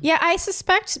vagina? Yeah, I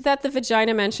suspect that the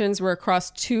vagina mentions were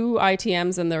across 2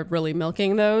 ITMs and they're really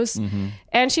milking those. Mm-hmm.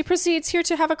 And she proceeds here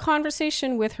to have a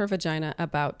conversation with her vagina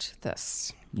about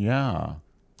this. Yeah.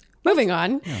 Moving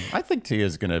on. I think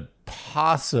Tia's going to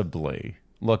possibly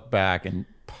look back and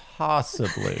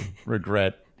possibly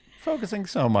regret focusing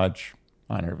so much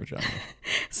on her vagina.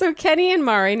 So Kenny and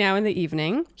Mari now in the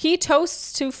evening. He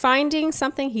toasts to finding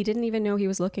something he didn't even know he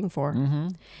was looking for. Mm-hmm.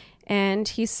 And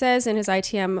he says in his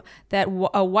ITM that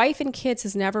a wife and kids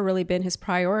has never really been his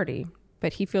priority.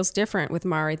 But he feels different with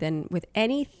Mari than with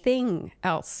anything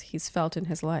else he's felt in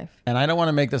his life. And I don't want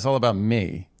to make this all about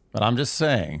me, but I'm just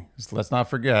saying, let's not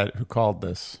forget who called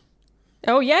this.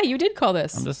 Oh, yeah, you did call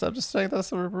this. I'm just saying this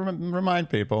to remind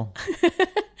people.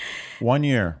 1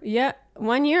 year. Yeah,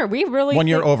 1 year. We really 1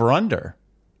 year think- over under.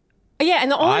 Yeah,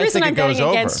 and the only I reason think I'm it goes betting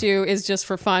over. against you is just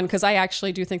for fun, because I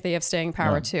actually do think they have staying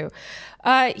power too.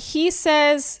 He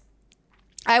says,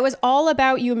 I was all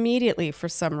about you immediately for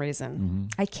some reason.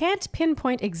 Mm-hmm. I can't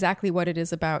pinpoint exactly what it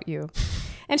is about you.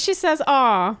 And she says,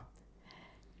 aw.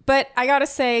 But I gotta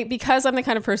say, because I'm the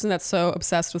kind of person that's so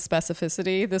obsessed with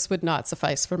specificity, this would not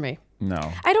suffice for me. No.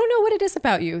 I don't know what it is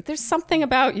about you. There's something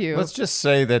about you. Let's just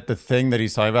say that the thing that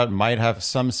he's talking about might have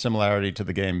some similarity to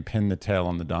the game Pin the Tail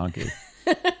on the Donkey.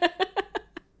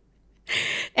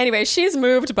 Anyway, she's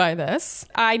moved by this.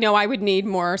 I know I would need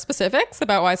more specifics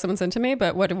about why someone's into me,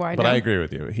 but what do I know? But I agree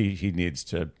with you. He needs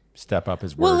to step up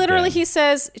his word Well, literally, game. he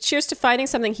says, cheers to finding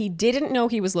something he didn't know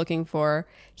he was looking for.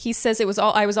 He says,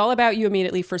 I was all about you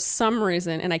immediately for some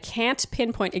reason, and I can't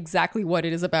pinpoint exactly what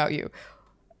it is about you.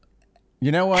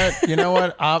 You know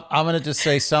what? I'm going to just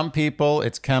say some people,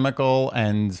 it's chemical,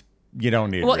 and you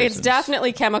don't need Well, reasons. it's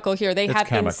definitely chemical here. They have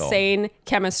chemical. insane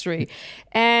chemistry.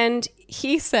 And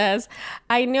he says,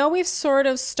 I know we've sort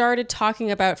of started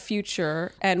talking about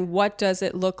future and what does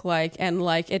it look like, and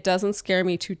like, it doesn't scare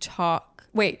me to talk.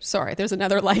 Wait, sorry, there's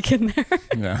another like in there.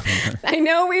 Yeah. I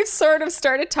know we've sort of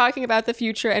started talking about the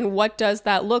future and what does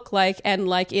that look like, and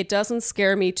like, it doesn't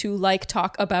scare me to like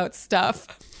talk about stuff.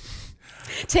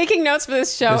 Taking notes for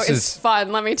this show is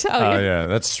fun, let me tell you. Oh, yeah.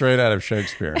 That's straight out of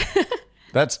Shakespeare.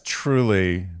 That's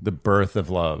truly the birth of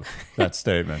love, that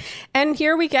statement. And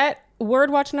here we get word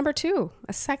watch number 2,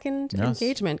 a second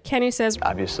engagement. Kenny says,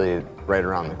 obviously, right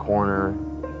around the corner,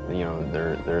 you know,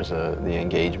 there's the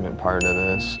engagement part of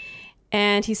this.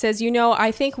 and he says,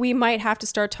 I think we might have to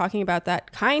start talking about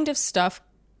that kind of stuff.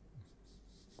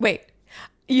 Wait.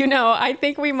 I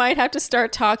think we might have to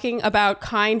start talking about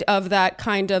that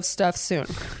kind of stuff soon.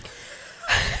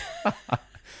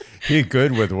 He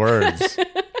good with words.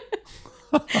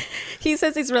 He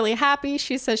says he's really happy.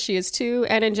 She says she is too.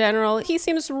 And in general, he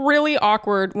seems really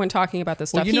awkward when talking about this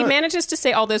stuff. He manages to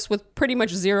say all this with pretty much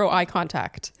zero eye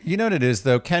contact. You know what it is,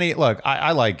 though? Kenny, look,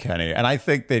 I like Kenny, and I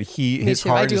think that his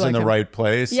heart is in the right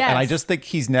place. Yes. And I just think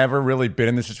he's never really been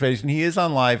in this situation. He is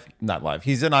on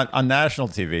he's on national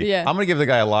TV. Yeah. I'm going to give the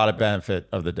guy a lot of benefit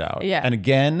of the doubt. Yeah. And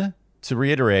again, to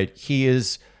reiterate, he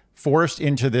is forced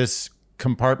into this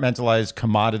compartmentalized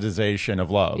commoditization of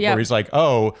love, Yeah. where he's like,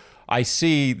 oh, I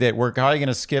see that we're probably going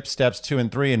to skip steps 2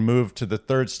 and 3 and move to the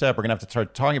third step. We're going to have to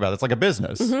start talking about it. It's like a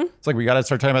business. Mm-hmm. It's like we got to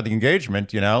start talking about the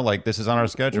engagement, like this is on our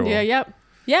schedule.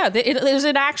 Yeah, there's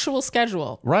an actual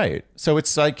schedule. Right. So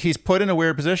it's like he's put in a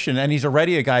weird position, and he's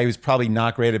already a guy who's probably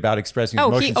not great about expressing his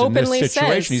emotions in this openly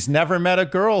situation. says- He's never met a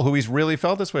girl who he's really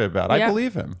felt this way about. I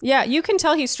believe him. Yeah, you can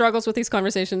tell he struggles with these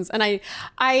conversations, and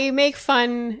I make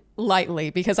fun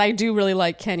lightly because I do really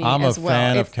like Kenny I'm as a well.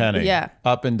 fan of Kenny. Yeah.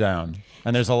 Up and down.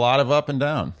 And there's a lot of up and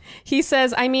down. He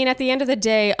says, I mean, at the end of the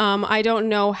day, I don't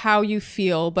know how you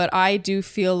feel, but I do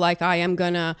feel like I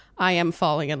am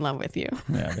falling in love with you.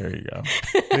 Yeah, there you go.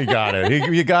 He got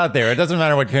it. You got there. It doesn't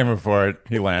matter what came before it.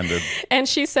 He landed. And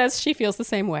she says she feels the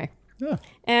same way. Yeah.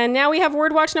 And now we have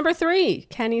word watch number 3.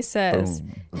 Kenny says,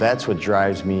 That's what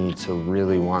drives me to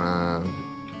really want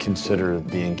to consider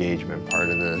the engagement part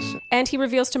of this. and he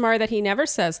reveals to Mari that he never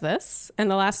says this. And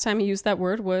the last time he used that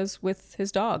word was with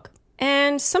his dog.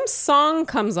 And some song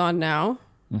comes on now.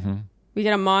 Mm-hmm. We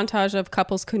get a montage of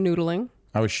couples canoodling.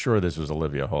 I was sure this was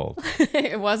Olivia Holt.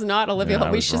 It was not Olivia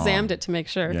Holt. We Shazammed it to make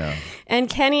sure. Yeah. And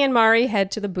Kenny and Mari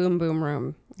head to the Boom Boom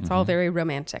Room. It's all very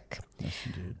romantic. Yes,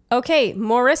 indeed. Okay,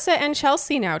 Marissa and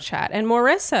Chelsea now chat. And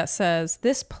Marissa says,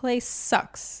 this place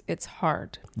sucks. It's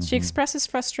hard. She expresses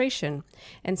frustration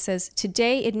and says,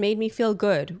 today it made me feel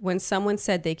good when someone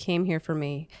said they came here for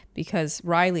me, because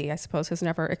Riley, I suppose, has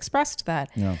never expressed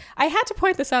that. Yeah. I had to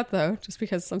point this out, though, just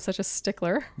because I'm such a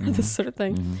stickler for this sort of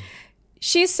thing.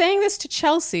 She's saying this to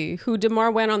Chelsea, who DeMar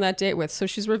went on that date with. So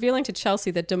she's revealing to Chelsea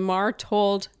that DeMar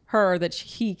told her that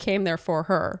he came there for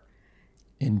her.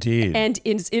 Indeed. And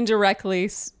is indirectly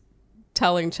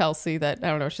telling Chelsea that, I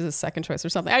don't know, she's a second choice or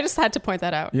something. I just had to point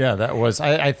that out. Yeah, that was,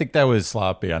 I think that was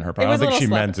sloppy on her part. I don't think she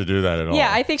meant to do that at all. Yeah,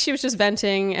 I think she was just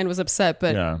venting and was upset,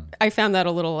 but Yeah. I found that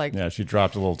a little like... Yeah, she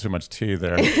dropped a little too much tea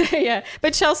there. Yeah,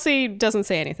 but Chelsea doesn't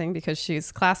say anything because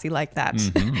she's classy like that.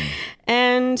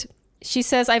 And she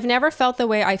says, I've never felt the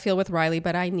way I feel with Riley,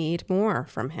 but I need more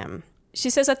from him. She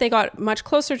says that they got much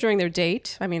closer during their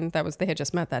date. I mean, they had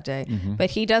just met that day.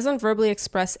 But he doesn't verbally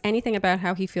express anything about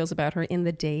how he feels about her in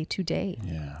the day-to-day.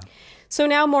 Yeah. So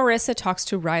now Marissa talks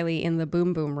to Riley in the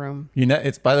Boom Boom Room. You know,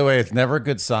 it's, by the way, it's never a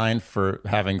good sign for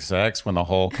having sex when the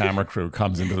whole camera crew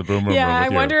comes into the boom room. Yeah, room I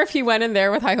with wonder you. if he went in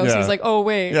there with high hopes. Yeah. He was like, oh,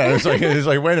 wait. Yeah, it's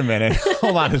like, wait a minute,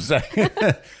 hold on a second.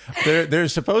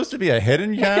 There's supposed to be a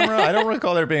hidden camera. I don't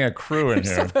recall there being a crew in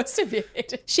here. Supposed to be.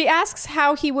 She asks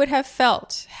how he would have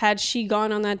felt had she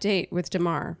gone on that date with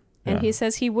DeMar. And he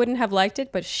says he wouldn't have liked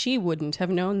it, but she wouldn't have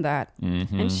known that.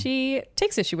 And she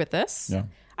takes issue with this. Yeah.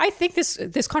 I think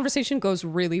this conversation goes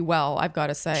really well, I've got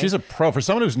to say. She's a pro. For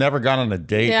someone who's never gone on a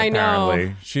date, Yeah, I apparently,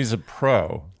 know. she's a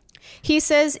pro. He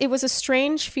says it was a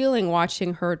strange feeling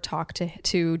watching her talk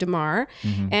to DeMar,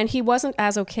 and he wasn't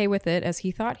as okay with it as he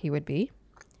thought he would be.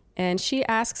 And she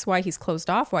asks why he's closed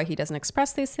off, why he doesn't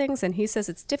express these things, and he says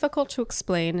it's difficult to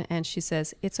explain, and she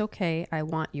says, it's okay, I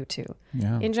want you to.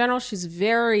 Yeah. In general, she's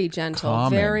very gentle,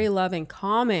 Calming. very loving,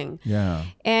 calming. Yeah.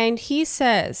 And he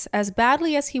says, as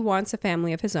badly as he wants a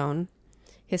family of his own,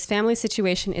 his family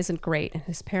situation isn't great, and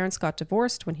his parents got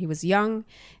divorced when he was young,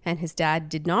 and his dad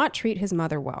did not treat his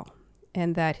mother well.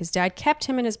 And that his dad kept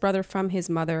him and his brother from his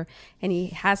mother, and he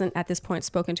hasn't at this point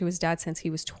spoken to his dad since he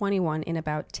was 21 in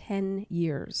about 10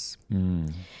 years.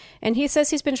 And he says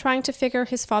he's been trying to figure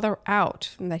his father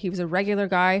out, and that he was a regular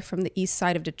guy from the east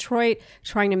side of Detroit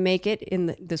trying to make it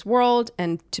in this world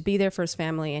and to be there for his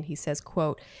family. And he says,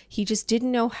 quote, he just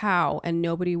didn't know how, and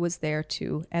nobody was there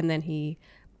to. And then he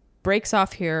breaks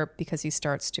off here because he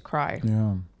starts to cry.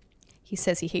 Yeah. He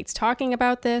says he hates talking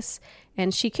about this,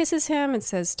 and she kisses him and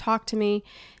says, talk to me.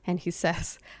 And he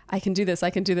says, I can do this, I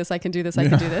can do this, I can do this, I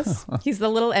can do this. He's the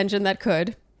little engine that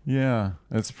could. Yeah,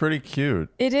 it's pretty cute.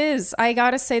 It is. I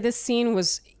gotta say, this scene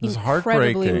was It was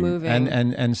incredibly heartbreaking moving.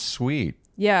 and sweet.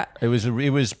 Yeah. It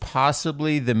was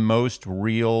possibly the most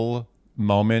real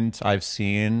moment I've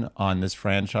seen on this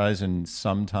franchise in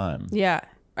some time. Yeah.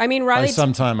 I mean, By Riley...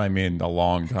 some time, I mean a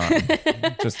long time,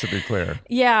 just to be clear.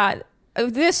 Yeah.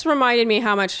 This reminded me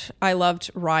how much I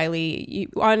loved Riley.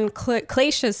 On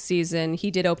Claysha's season,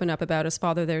 he did open up about his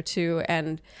father there too.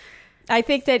 And I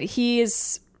think that he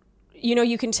is, you know,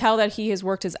 you can tell that he has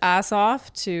worked his ass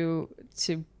off to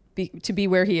be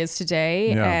where he is today.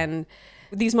 Yeah. And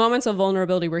these moments of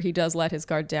vulnerability where he does let his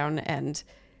guard down and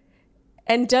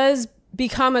does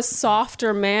become a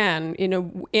softer man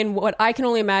in what I can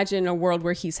only imagine a world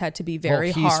where he's had to be very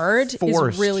Well, he's hard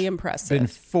forced- is really impressive. Been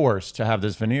forced to have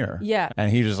this veneer. Yeah.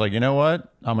 And he's just like, you know what?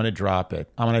 I'm going to drop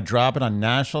it. I'm going to drop it on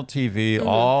national TV.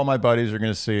 All my buddies are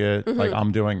going to see it. Like,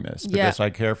 I'm doing this because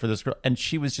I care for this girl. And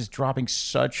she was just dropping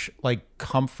such like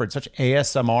comfort, such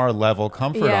ASMR level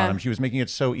comfort Yeah. on him. She was making it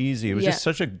so easy. It was just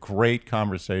such a great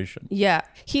conversation. Yeah.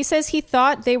 He says he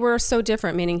thought they were so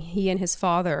different, meaning he and his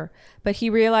father, but he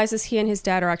realizes he and his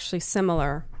dad are actually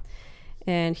similar.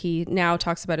 And he now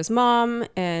talks about his mom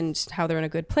and how they're in a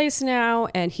good place now.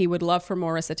 And he would love for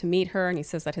Marissa to meet her. And he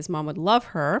says that his mom would love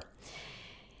her.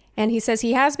 And he says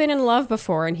he has been in love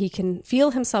before and he can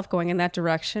feel himself going in that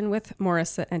direction with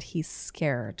Marissa, and he's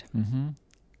scared.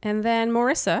 And then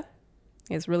Marissa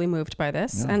is really moved by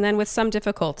this. And then with some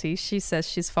difficulty, she says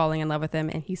she's falling in love with him,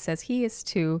 and he says he is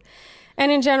too. And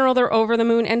in general, they're over the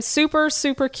moon and super,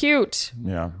 super cute.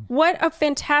 Yeah. What a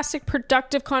fantastic,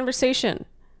 productive conversation.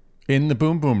 In the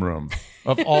boom boom room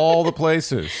of all the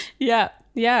places. Yeah.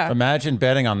 Yeah. Imagine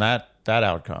betting on that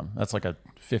outcome. That's like a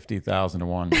 50,000 to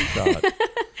 1 shot.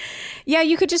 Yeah,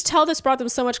 you could just tell this brought them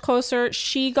so much closer.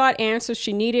 She got answers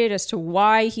she needed as to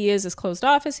why he is as closed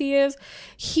off as he is.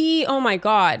 Oh my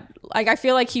God. Like, I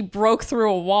feel like he broke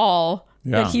through a wall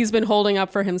that he's been holding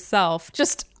up for himself.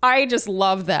 I just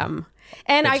love them.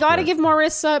 And I got to give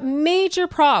Marissa major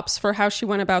props for how she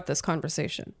went about this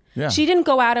conversation. Yeah. She didn't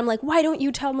go at him like, why don't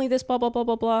you tell me this, blah, blah, blah,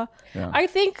 blah, blah. Yeah. I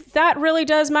think that really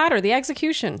does matter, the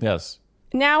execution. Yes.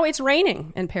 Now it's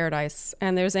raining in Paradise,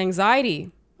 and there's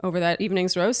anxiety over that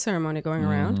evening's rose ceremony going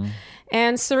around.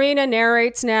 And Serena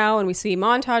narrates now, and we see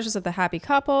montages of the happy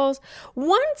couples.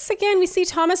 Once again, we see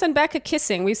Thomas and Becca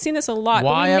kissing. We've seen this a lot.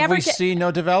 Why have we seen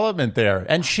no development there?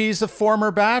 And she's a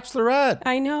former bachelorette.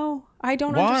 I know. I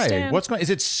don't understand. What's going? Is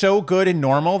it so good and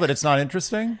normal that it's not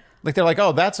interesting? Like, they're like,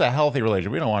 oh, that's a healthy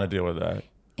relationship. We don't want to deal with that.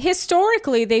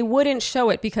 Historically, they wouldn't show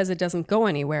it because it doesn't go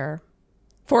anywhere.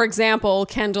 For example,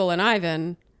 Kendall and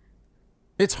Ivan.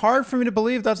 It's hard for me to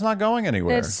believe that's not going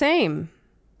anywhere. It's the same.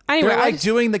 Anyway, they're like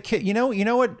doing the kid. You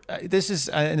know what? This is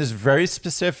very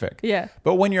specific. Yeah.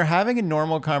 But when you're having a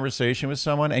normal conversation with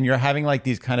someone and you're having like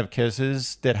these kind of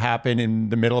kisses that happen in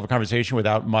the middle of a conversation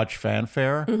without much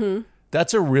fanfare,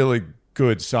 that's a really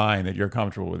good sign that you're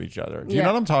comfortable with each other. Do you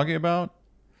know what I'm talking about?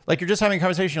 Like, you're just having a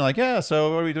conversation. You're like, yeah.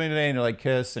 So what are we doing today? And you're like,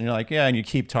 kiss. And you're like, yeah. And you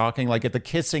keep talking. Like, the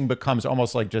kissing becomes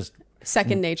almost like just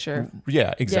second nature.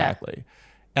 Yeah. Exactly. Yeah.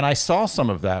 And I saw some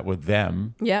of that with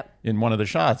them in one of the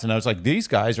shots. And I was like, these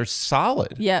guys are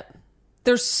solid. Yep.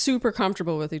 They're super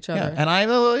comfortable with each other. Yeah.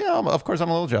 And of course, I'm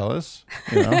a little jealous.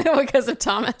 You know? Because of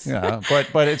Thomas. Yeah.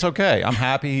 But it's okay. I'm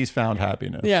happy he's found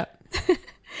happiness. Yeah.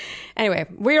 Anyway,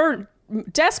 we're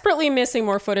desperately missing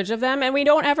more footage of them. And we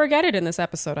don't ever get it in this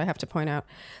episode, I have to point out.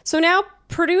 So now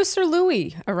producer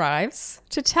Louis arrives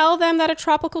to tell them that a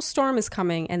tropical storm is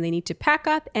coming and they need to pack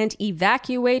up and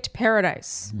evacuate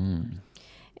Paradise.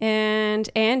 And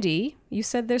Andy, you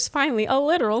said there's finally a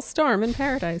literal storm in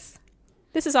Paradise.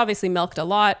 This is obviously milked a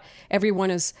lot.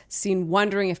 Everyone is seen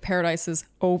wondering if Paradise is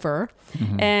over.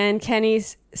 And Kenny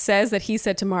says that he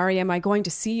said to Mari, am I going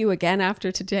to see you again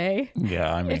after today?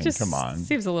 Yeah, I mean, it just come on.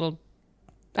 Seems a little...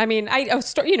 I mean,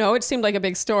 it seemed like a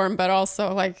big storm, but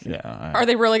also like, are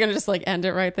they really going to just like end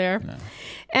it right there? No.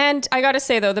 And I got to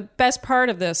say, though, the best part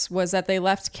of this was that they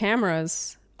left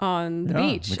cameras on the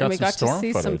beach, and we got to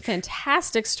see some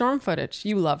fantastic storm footage.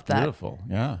 You loved that. Beautiful.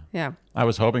 Yeah. Yeah. I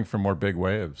was hoping for more big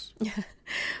waves.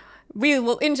 We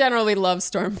love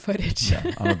storm footage.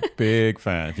 Yeah, I'm a big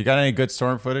fan. If you got any good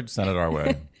storm footage, send it our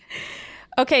way.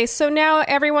 Okay, so now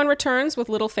everyone returns with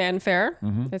little fanfare.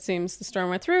 It seems the storm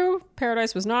went through.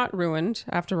 Paradise was not ruined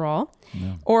after all,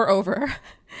 or over.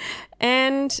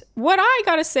 And what I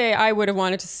gotta say I would have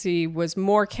wanted to see was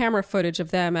more camera footage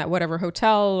of them at whatever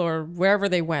hotel or wherever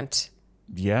they went.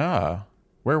 Yeah.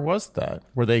 Where was that?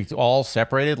 Were they all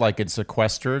separated, like it's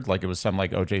sequestered, like it was some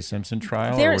like O.J. Simpson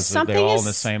trial? Or was they all in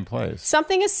the same place?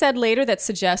 Something is said later that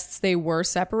suggests they were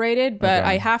separated, but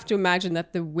I have to imagine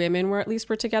that the women were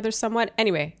together somewhat.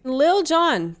 Anyway, Lil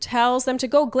Jon tells them to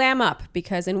go glam up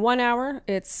because in 1 hour,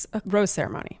 it's a rose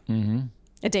ceremony.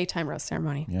 A daytime rose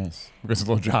ceremony. Yes, because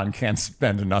Lil Jon can't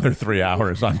spend another 3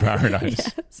 hours on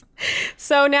Paradise. Yes.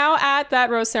 So now at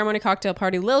that rose ceremony cocktail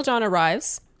party, Lil Jon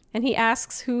arrives. And he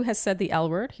asks who has said the L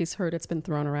word. He's heard it's been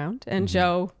thrown around. And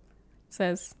Joe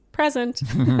says, present.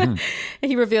 And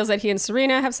he reveals that he and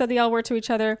Serena have said the L word to each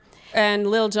other. And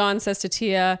Lil Jon says to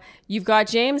Tia, you've got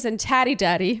James and Tatty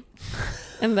Daddy.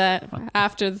 And that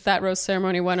after that rose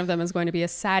ceremony, one of them is going to be a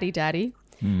Saddy Daddy.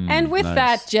 And with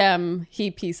that gem,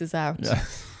 he pieces out. Yeah.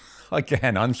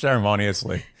 Again,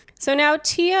 unceremoniously. So now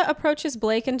Tia approaches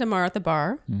Blake and Damar at the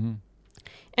bar.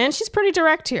 And she's pretty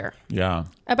direct here. Yeah.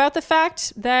 About the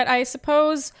fact that I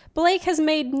suppose Blake has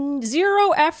made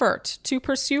zero effort to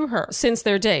pursue her since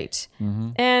their date.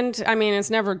 And I mean, it's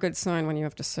never a good sign when you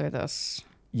have to say this.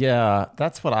 Yeah,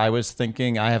 that's what I was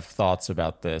thinking. I have thoughts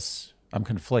about this. I'm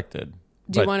conflicted.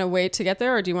 Do you want to wait to get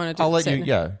there or do you want to do I'll let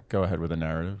you, go ahead with the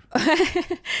narrative.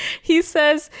 He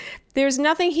says, there's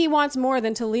nothing he wants more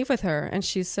than to leave with her. And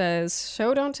she says,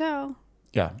 show, don't tell.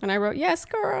 Yeah. And I wrote, yes,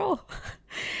 girl.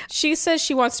 She says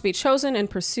she wants to be chosen and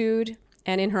pursued.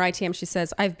 And in her ITM, she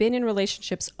says, I've been in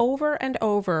relationships over and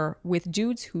over with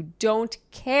dudes who don't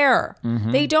care.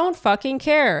 They don't fucking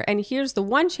care. And here's the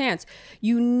one chance.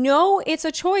 You know it's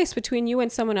a choice between you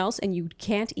and someone else and you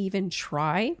can't even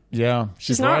try. Yeah,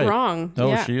 she's not wrong.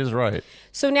 No, she is right.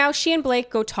 So now she and Blake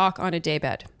go talk on a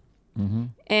daybed.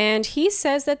 And he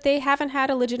says that they haven't had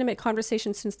a legitimate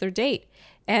conversation since their date.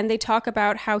 And they talk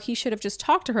about how he should have just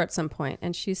talked to her at some point.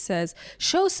 And she says,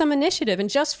 show some initiative and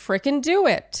just frickin' do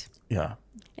it. Yeah.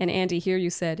 And Andy, here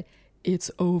you said, it's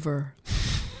over.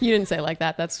 You didn't say it like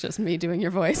that. That's just me doing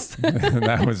your voice.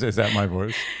 Is that my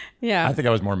voice? Yeah. I think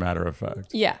I was more matter of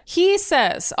fact. Yeah. He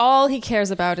says all he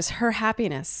cares about is her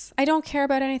happiness. I don't care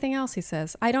about anything else, he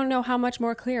says. I don't know how much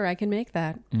more clear I can make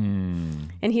that.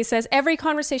 And he says, every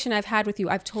conversation I've had with you,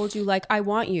 I've told you, like, I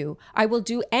want you. I will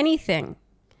do anything.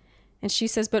 And she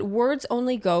says, but words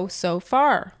only go so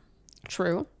far.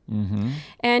 True.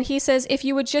 And he says, if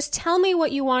you would just tell me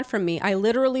what you want from me, I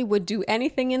literally would do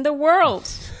anything in the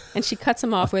world. And she cuts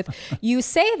him off with, you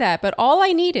say that, but all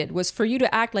I needed was for you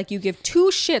to act like you give 2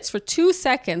 shits for 2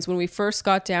 seconds when we first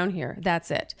got down here.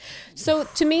 That's it. So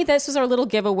to me, this was our little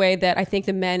giveaway that I think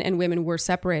the men and women were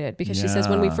separated, because she says,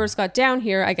 when we first got down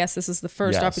here, I guess this is the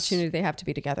first opportunity they have to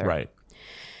be together. Right.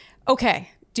 Okay.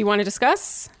 Do you want to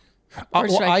discuss?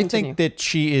 Well, I think that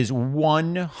she is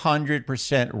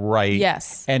 100% right.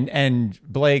 Yes. And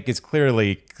Blake is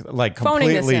clearly like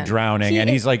completely drowning. And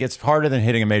he's like, it's harder than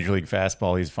hitting a major league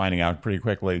fastball. He's finding out pretty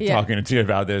quickly, talking to Tia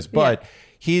about this. But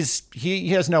he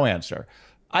has no answer.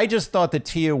 I just thought that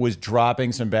Tia was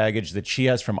dropping some baggage that she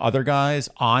has from other guys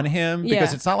on him,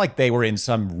 because it's not like they were in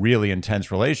some really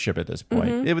intense relationship at this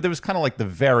point. It was kind of like the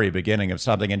very beginning of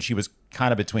something, and she was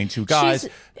kind of between two guys.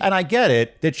 And I get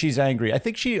it that she's angry. I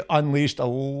think she unleashed a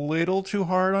little too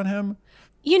hard on him.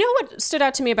 You know what stood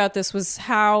out to me about this was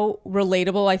how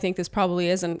relatable I think this probably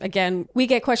is. And again, we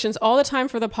get questions all the time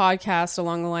for the podcast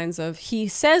along the lines of, he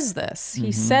says this,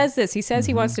 he says this, he says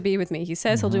he wants to be with me, he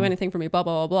says he'll do anything for me, blah,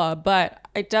 blah, blah, blah. But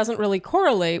it doesn't really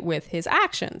correlate with his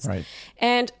actions. Right.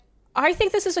 And I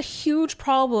think this is a huge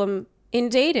problem in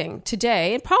dating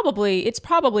today. And it's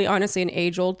probably honestly an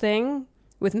age-old thing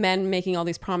with men making all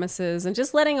these promises and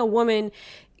just letting a woman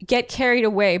get carried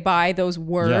away by those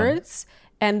words. Yeah.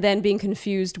 And then being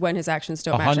confused when his actions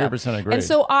don't match up. 100% agree. And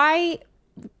so I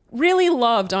really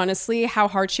loved, honestly, how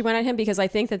hard she went at him, because I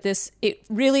think that it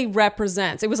really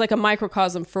represents, it was like a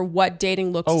microcosm for what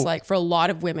dating looks like for a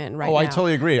lot of women right now. I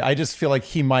totally agree. I just feel like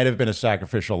he might have been a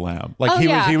sacrificial lamb. Like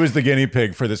he was the guinea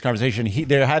pig for this conversation.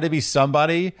 There had to be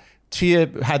somebody. Tia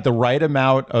had the right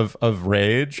amount of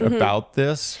rage about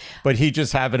this, but he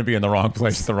just happened to be in the wrong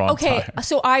place at the wrong time. Okay,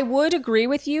 so I would agree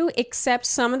with you, except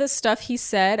some of the stuff he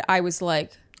said, I was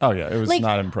like, oh yeah, it was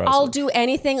not impressive. I'll do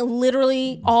anything.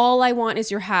 Literally, all I want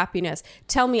is your happiness.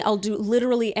 Tell me, I'll do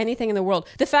literally anything in the world.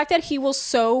 The fact that he will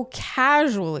so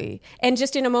casually and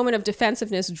just in a moment of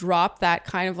defensiveness drop that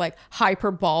kind of like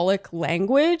hyperbolic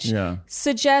language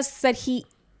suggests that he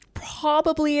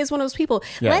probably is one of those people.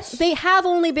 Yes. They have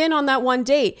only been on that one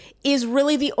date. Is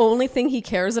really the only thing he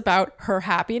cares about her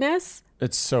happiness?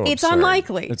 It's absurd.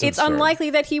 Unlikely. It's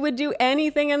unlikely that he would do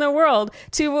anything in the world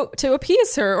to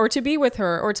appease her or to be with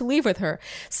her or to leave with her.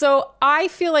 So I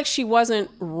feel like she wasn't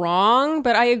wrong,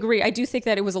 but I agree. I do think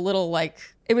that it was a little like,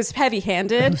 it was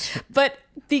heavy-handed, but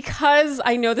because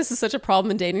I know this is such a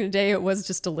problem in dating today, it was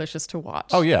just delicious to watch.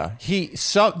 Oh yeah,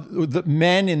 the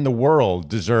men in the world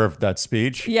deserved that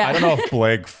speech. Yeah. I don't know if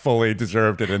Blake fully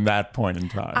deserved it in that point in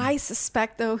time. I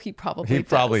suspect though he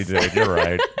probably did. You're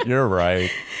right. You're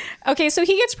right. Okay, so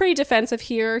he gets pretty defensive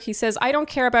here. He says, "I don't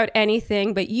care about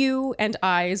anything but you and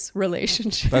I's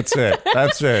relationship." That's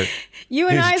it. You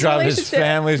and I's relationship. His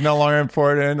family's no longer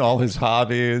important. All his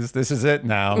hobbies. This is it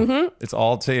now. It's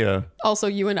all Tia. Also,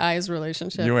 you and I's relationship.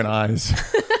 You and I's.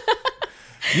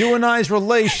 You and I's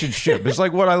relationship is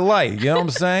like what I like. You know what I'm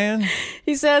saying?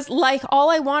 He says, like, all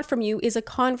I want from you is a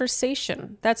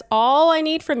conversation. That's all I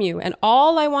need from you and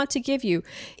all I want to give you.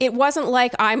 It wasn't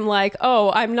like,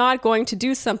 oh, I'm not going to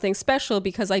do something special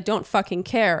because I don't fucking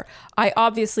care. I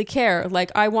obviously care.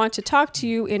 Like, I want to talk to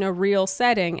you in a real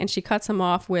setting. And she cuts him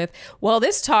off with, well,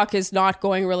 this talk is not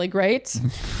going really great.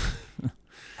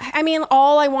 I mean,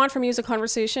 all I want from you is a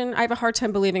conversation. I have a hard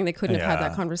time believing they couldn't have had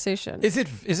that conversation. Is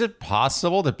it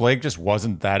possible that Blake just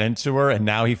wasn't that into her and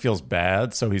now he feels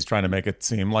bad, so he's trying to make it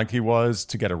seem like he was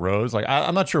to get a rose? Like,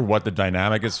 I'm not sure what the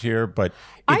dynamic is here, but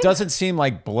it doesn't seem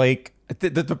like Blake...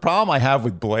 The problem I have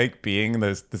with Blake being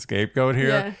the scapegoat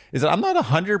here is that I'm not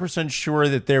 100% sure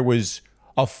that there was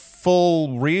a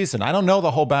full reason. I don't know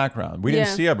the whole background. We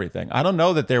didn't see everything. I don't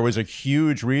know that there was a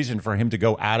huge reason for him to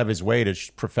go out of his way to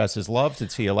profess his love to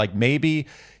Tia. Like, maybe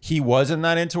he wasn't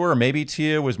that into her, or maybe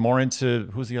Tia was more into,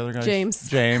 who's the other guy? James.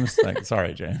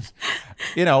 Sorry, James.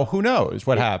 You know, who knows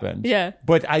what happened. Yeah.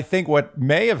 But I think what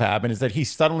may have happened is that he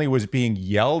suddenly was being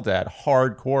yelled at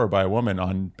hardcore by a woman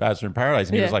on Bachelor in Paradise.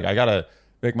 And he was like, I gotta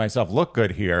make myself look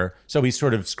good here. So he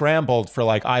sort of scrambled for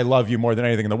like, I love you more than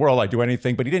anything in the world. I do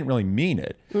anything, but he didn't really mean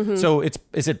it. So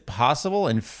is it possible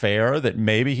and fair that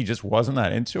maybe he just wasn't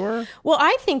that into her? Well,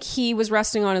 I think he was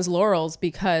resting on his laurels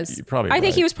because I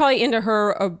think he was probably into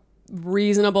her a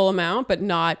reasonable amount, but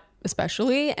not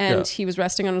especially, and he was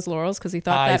resting on his laurels because he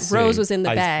thought that Rose was in the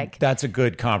bag. That's a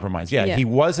good compromise. Yeah, he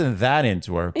wasn't that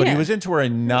into her, but he was into her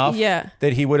enough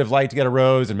that he would have liked to get a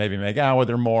rose and maybe make out with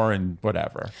her more and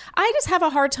whatever. I just have a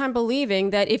hard time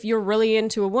believing that if you're really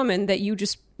into a woman that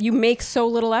you make so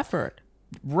little effort.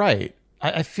 Right.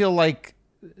 I feel like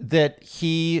that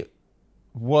he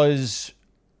was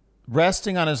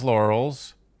resting on his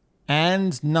laurels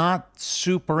and not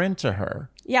super into her.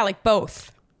 Yeah, like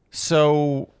both.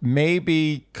 So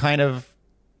maybe kind of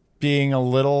being a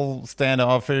little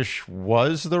standoffish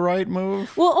was the right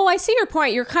move. Well, I see your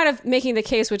point. You're kind of making the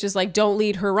case, which is like, don't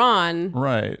lead her on.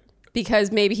 Right.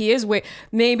 Because maybe he is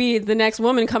maybe the next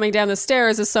woman coming down the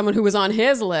stairs is someone who was on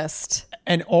his list.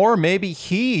 Or maybe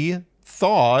he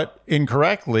thought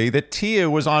incorrectly that Tia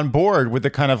was on board with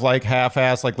the kind of like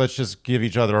half-ass, like, let's just give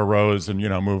each other a rose and,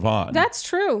 move on. That's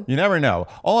true. You never know.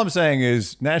 All I'm saying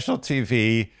is national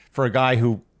TV for a guy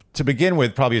who, to begin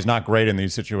with, probably is not great in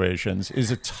these situations, is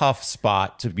a tough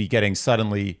spot to be getting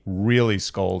suddenly really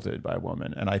scolded by a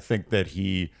woman. And I think that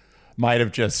he might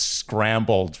have just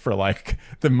scrambled for like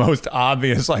the most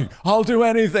obvious, like, I'll do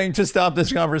anything to stop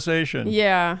this conversation.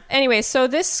 Yeah. Anyway, so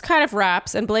this kind of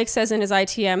wraps, and Blake says in his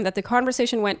ITM that the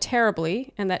conversation went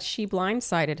terribly and that she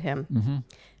blindsided him. Mm-hmm.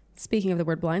 Speaking of the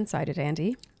word blindsided,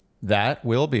 Andy. That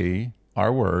will be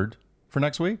our word for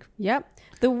next week. Yep.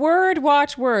 The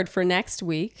watch word for next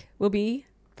week will be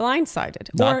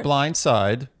blindsided. Not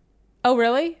blindside. Oh,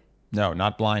 really? No,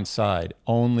 not blindside.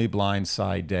 Only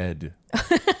blindsided.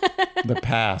 The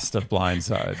past of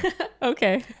blindside.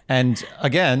 Okay. And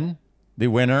again, the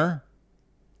winner,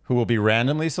 who will be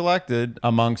randomly selected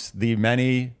amongst the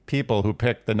many people who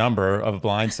picked the number of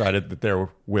blindsided that there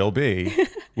will be,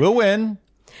 will win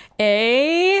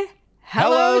a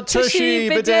Hello Tushy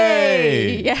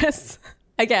Bidet. Yes.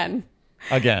 Again.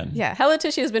 Yeah. Hello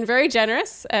Tushy has been very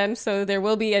generous. And so there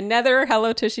will be another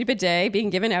Hello Tushy Bidet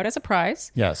being given out as a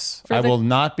prize. Yes. I will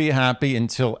not be happy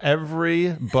until every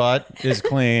butt is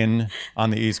clean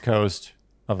on the East Coast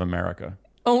of America.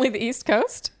 Only the East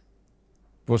Coast?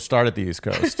 We'll start at the East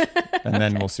Coast and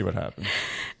then we'll see what happens.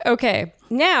 Okay.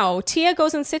 Now, Tia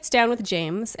goes and sits down with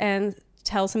James and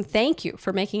tells him thank you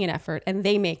for making an effort, and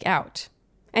they make out.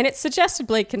 And it's suggested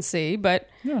Blake can see, but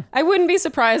I wouldn't be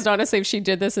surprised, honestly, if she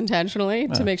did this intentionally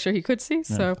to make sure he could see.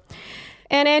 So,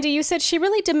 and Andy, you said she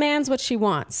really demands what she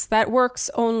wants. That works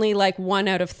only like 1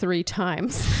 out of 3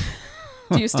 times.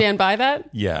 Do you stand by that?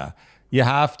 Yeah. You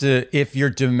have to, if you're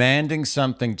demanding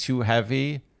something too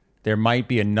heavy, there might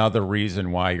be another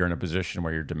reason why you're in a position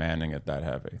where you're demanding it that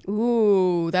heavy.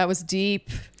 Ooh, that was deep.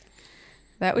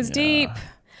 That was deep.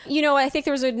 I think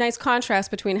there was a nice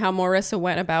contrast between how Marissa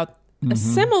went about a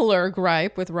similar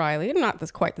gripe with Riley,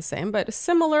 not quite the same, but a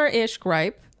similar-ish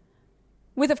gripe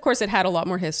with, of course, it had a lot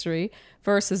more history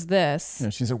versus this.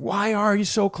 Yeah, she's like, why are you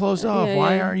so closed off?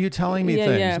 Why aren't you telling me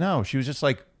things? Yeah. No, she was just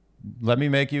like, let me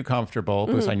make you comfortable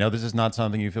because I know this is not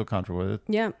something you feel comfortable with.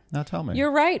 Yeah. Now tell me. You're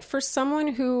right. For someone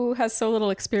who has so little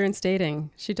experience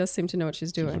dating, she does seem to know what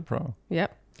she's doing. She's a pro.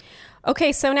 Yep.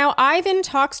 Okay, so now Ivan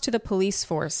talks to the police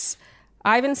force.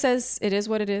 Ivan says it is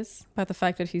what it is about the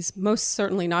fact that he's most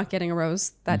certainly not getting a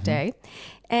rose that day.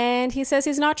 And he says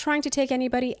he's not trying to take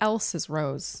anybody else's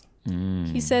rose.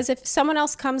 He says if someone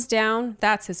else comes down,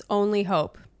 that's his only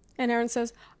hope. And Aaron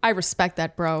says, I respect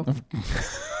that, bro.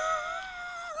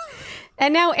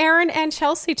 And now Aaron and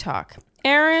Chelsea talk.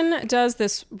 Aaron does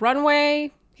this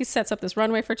runway. He sets up this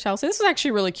runway for Chelsea. This is actually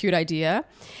a really cute idea.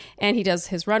 And he does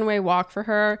his runway walk for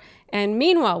her. And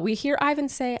meanwhile, we hear Ivan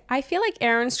say, I feel like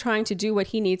Aaron's trying to do what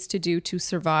he needs to do to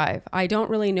survive. I don't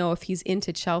really know if he's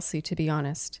into Chelsea, to be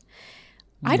honest.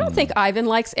 I don't think Ivan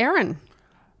likes Aaron.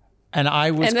 And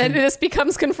then this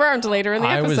becomes confirmed later in the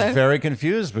episode. I was very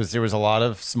confused because there was a lot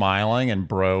of smiling and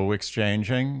bro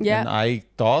exchanging. Yeah. And I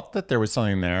thought that there was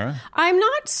something there. I'm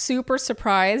not super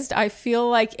surprised. I feel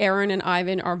like Aaron and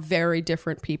Ivan are very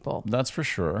different people. That's for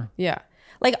sure. Yeah.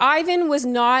 Like Ivan was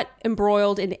not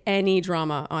embroiled in any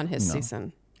drama on his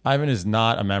season. Ivan is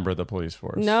not a member of the police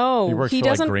force. No. He works for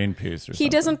like Greenpeace or something. He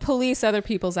doesn't police other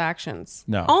people's actions.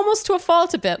 No. Almost to a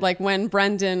fault a bit, like when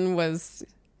Brendan was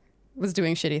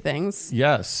doing shitty things.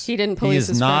 Yes. He didn't police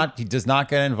his friend. He does not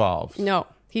get involved. No,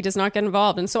 he does not get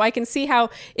involved. And so I can see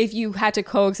how if you had to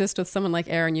coexist with someone like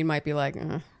Aaron, you might be like,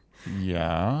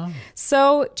 Yeah.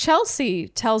 So Chelsea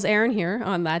tells Aaron here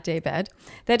on that day bed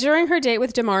that during her date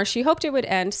with Damar, she hoped it would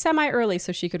end semi-early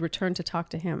so she could return to talk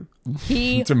to him.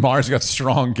 Damar's got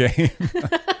strong game.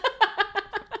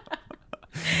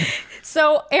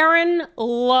 So Aaron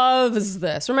loves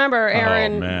this. Remember,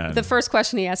 Aaron, the first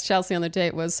question he asked Chelsea on the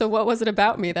date was, so what was it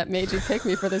about me that made you pick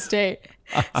me for this date?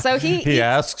 So he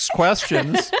asks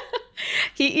questions.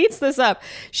 He eats this up.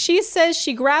 She says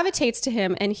she gravitates to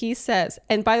him, and he says,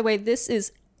 and by the way, this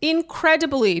is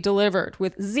incredibly delivered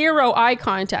with zero eye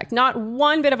contact, not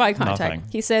one bit of eye contact.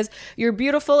 Nothing. He says, you're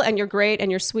beautiful and you're great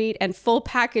and you're sweet and full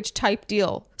package type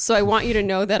deal. So I want you to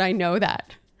know that I know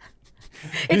that.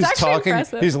 It's actually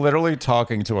impressive. He's literally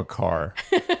talking to a car.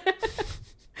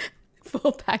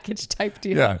 Full package type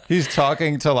deal. Yeah, he's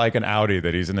talking to like an Audi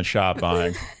that he's in the shop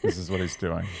buying. This is what he's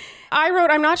doing. I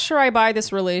wrote, I'm not sure I buy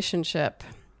this relationship.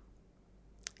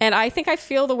 And I think I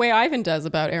feel the way Ivan does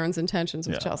about Aaron's intentions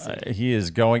with Chelsea. He is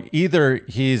going, either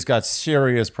he's got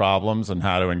serious problems on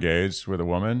how to engage with a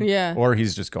woman, or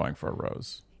he's just going for a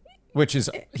rose. Which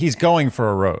is, he's going for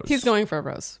a rose. He's going for a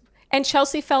rose. And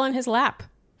Chelsea fell in his lap.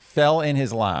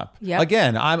 Yep.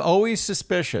 Again, I'm always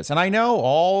suspicious. And I know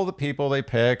all the people they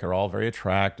pick are all very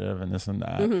attractive and this and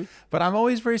that. Mm-hmm. But I'm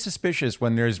always very suspicious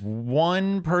when there's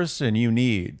one person you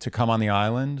need to come on the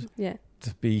island, the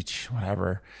beach,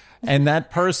 whatever. And that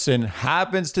person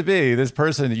happens to be this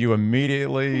person that you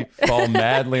immediately fall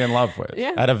madly in love with.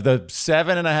 Yeah. Out of the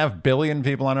 7.5 billion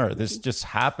people on Earth, this just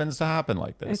happens to happen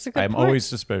like this. I'm always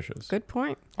suspicious. Good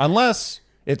point. Unless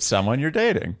it's someone you're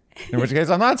dating, in which case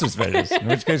I'm not suspicious, in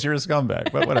which case you're a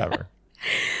scumbag, but whatever.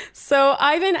 So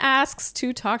Ivan asks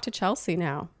to talk to Chelsea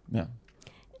now. Yeah.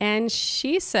 And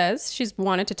she says she's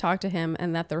wanted to talk to him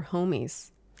and that they're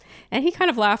homies. And he kind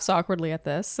of laughs awkwardly at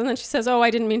this. And then she says, oh, I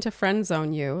didn't mean to friend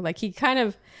zone you. Like he kind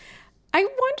of, I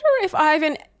wonder if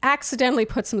Ivan accidentally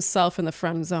puts himself in the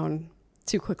friend zone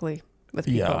too quickly with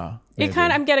people. Yeah.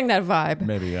 I'm getting that vibe.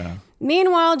 Maybe, yeah.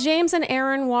 Meanwhile, James and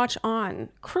Aaron watch on.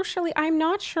 Crucially, I'm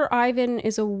not sure Ivan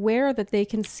is aware that they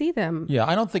can see them. Yeah,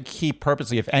 I don't think he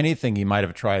purposely, if anything, he might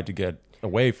have tried to get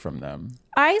away from them.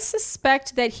 I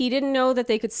suspect that he didn't know that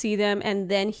they could see them, and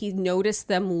then he noticed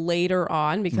them later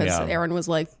on because Aaron was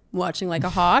like watching like a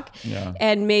hawk.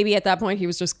 And maybe at that point he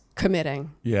was just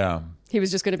committing. Yeah. He was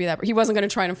just going to be that. He wasn't going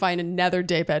to try and find another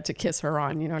daybed to kiss her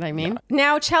on. You know what I mean? Yeah.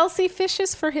 Now, Chelsea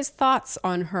fishes for his thoughts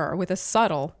on her with a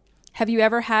subtle, have you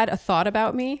ever had a thought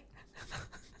about me?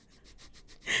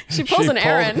 She pulls an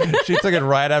Aaron. She took it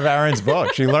right out of Aaron's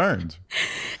book. She learned.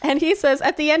 And he says,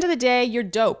 at the end of the day, you're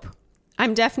dope.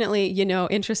 I'm definitely,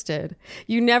 interested.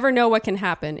 You never know what can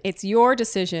happen. It's your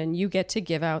decision. You get to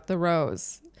give out the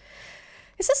rose.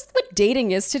 Is this what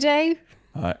dating is today?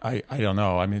 I don't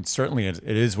know. I mean, certainly it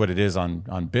is what it is on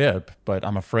BIP, but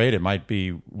I'm afraid it might be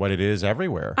what it is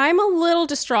everywhere. I'm a little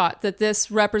distraught that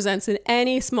this represents in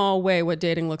any small way what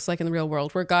dating looks like in the real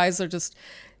world, where guys are just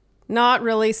not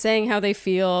really saying how they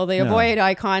feel. They avoid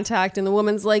eye contact, and the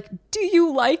woman's like, do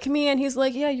you like me? And he's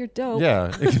like, yeah, you're dope.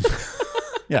 Yeah.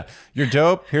 Yeah, you're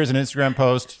dope. Here's an Instagram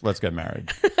post. Let's get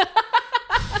married.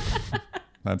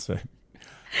 That's it.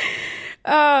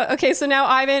 Okay, so now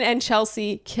Ivan and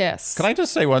Chelsea kiss. Can I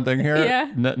just say one thing here?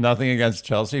 Yeah. Nothing against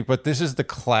Chelsea, but this is the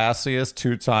classiest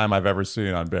two-time I've ever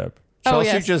seen on BIP.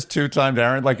 Chelsea just two-timed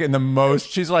Aaron, like in the most,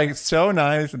 she's like so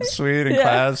nice and sweet and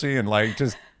classy and like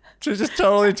just, she just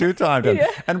totally two-timed him. Yeah.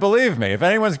 And believe me, if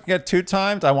anyone's gonna get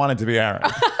two-timed, I want it to be Aaron.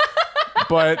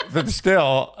 but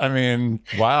still, I mean,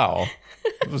 wow.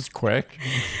 It was quick.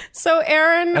 So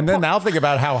Aaron... And then now think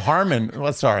about how Harmon...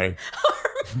 Well, sorry.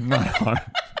 Not Harmon.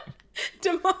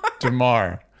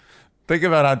 Damar. Think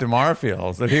about how Damar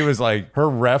feels. That he was like her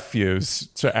refuse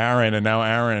to Aaron, and now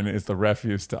Aaron is the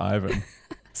refuse to Ivan.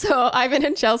 So Ivan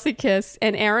and Chelsea kiss,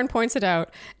 and Aaron points it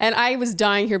out. And I was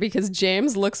dying here because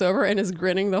James looks over and is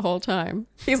grinning the whole time.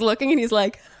 He's looking and he's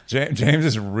like... James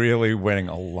is really winning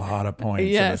a lot of points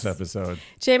in this episode.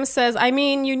 James says, I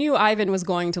mean, you knew Ivan was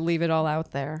going to leave it all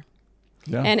out there.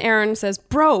 Yeah. And Aaron says,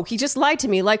 bro, he just lied to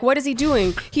me. Like, what is he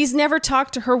doing? He's never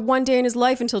talked to her one day in his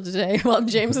life until today, while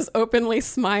James is openly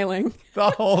smiling. The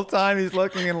whole time he's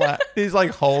looking and laughing. He's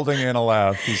like holding in a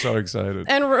laugh. He's so excited.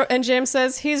 And James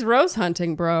says, he's rose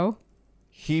hunting, bro.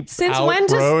 He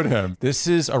outrode him. This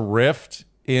is a rift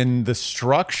in the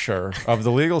structure of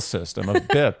the legal system of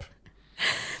BIP.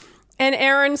 And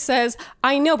Aaron says,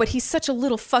 I know, but he's such a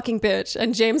little fucking bitch.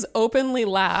 And James openly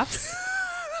laughs.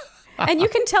 And you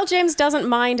can tell James doesn't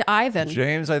mind Ivan.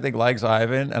 James, I think, likes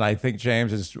Ivan. And I think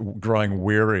James is growing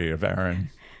weary of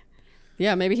Aaron.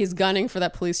 Yeah, maybe he's gunning for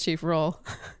that police chief role.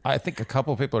 I think a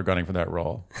couple of people are gunning for that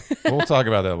role. We'll talk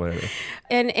about that later.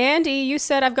 And Andy, you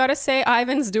said, I've got to say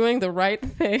Ivan's doing the right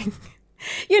thing.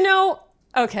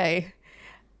 Okay.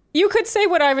 You could say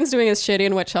what Ivan's doing is shitty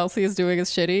and what Chelsea is doing is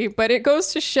shitty, but it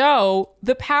goes to show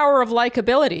the power of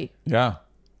likability. Yeah.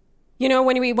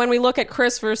 When we look at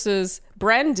Chris versus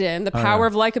Brendan, the power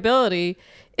of likability.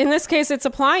 In this case, it's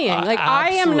applying. Like, I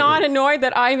am not annoyed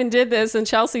that Ivan did this and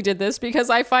Chelsea did this because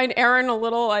I find Aaron a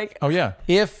little like... Oh, yeah.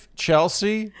 If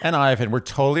Chelsea and Ivan were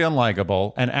totally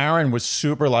unlikable and Aaron was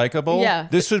super likable,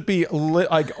 this would be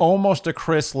like almost a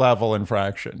Chris level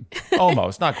infraction.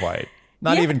 Almost. Not quite.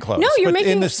 Not even close. No, you're but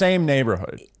in the same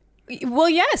neighborhood. Well,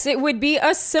 yes, it would be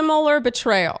a similar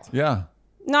betrayal. Yeah.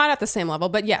 Not at the same level,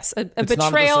 but yes, a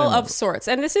betrayal of sorts.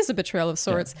 And this is a betrayal of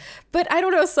sorts. Yeah. But I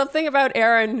don't know, something about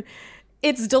Aaron...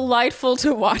 It's delightful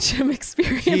to watch him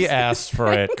experience. He asked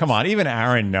for it. Come on, even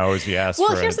Aaron knows he asked for it.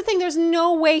 Well, here's the thing: there's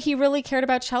no way he really cared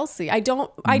about Chelsea. I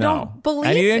don't believe it.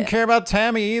 And he didn't care about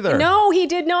Tammy either. No, he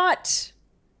did not.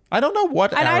 I don't know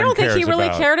what Aaron cares about. And I don't think he really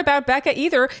cared about Becca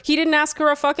either. He didn't ask her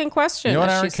a fucking question. You know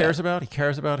what Aaron cares about? He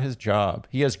cares about his job.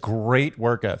 He has great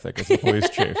work ethic as a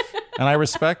police chief, and I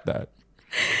respect that.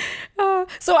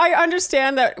 So I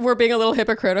understand that we're being a little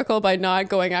hypocritical by not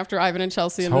going after Ivan and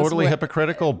Chelsea in this way. Totally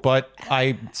hypocritical, but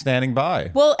I'm standing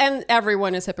by. Well, and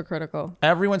everyone is hypocritical.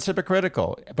 Everyone's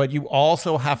hypocritical, but you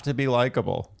also have to be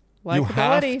likable. You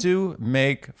have to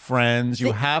make friends.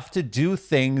 You have to do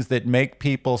things that make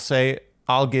people say,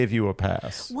 I'll give you a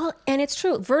pass. Well, and it's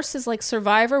true. Versus like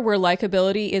Survivor, where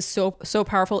likability is so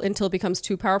powerful until it becomes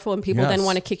too powerful and people then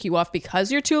want to kick you off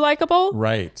because you're too likable.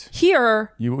 Right.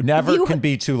 Here, you never can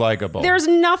be too likable. There's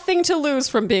nothing to lose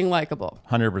from being likable.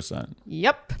 100%.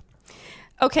 Yep.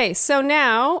 Okay, so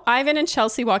now Ivan and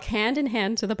Chelsea walk hand in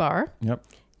hand to the bar. Yep.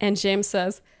 And James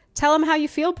says, tell him how you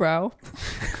feel, bro.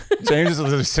 James is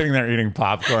just sitting there eating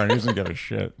popcorn. He doesn't give a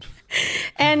shit.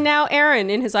 And now Aaron,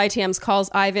 in his ITMs, calls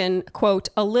Ivan, quote,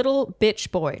 a little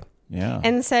bitch boy. Yeah.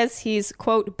 And says he's,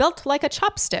 quote, built like a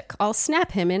chopstick. I'll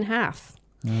snap him in half.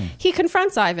 He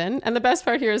confronts Ivan. And the best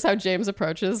part here is how James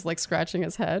approaches, like scratching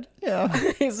his head. Yeah.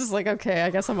 He's just like, okay, I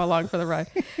guess I'm along for the ride.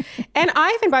 And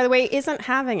Ivan, by the way, isn't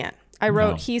having it. I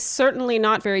wrote, he's certainly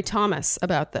not very Thomas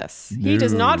about this. He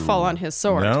does not fall on his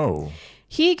sword. No.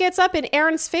 He gets up in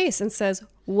Aaron's face and says,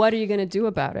 what are you going to do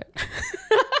about it?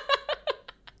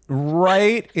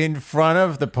 Right in front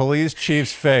of the police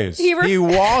chief's face. He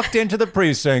walked into the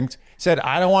precinct, said,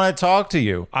 I don't want to talk to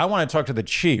you. I want to talk to the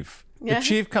chief. Yeah. The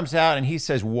chief comes out and he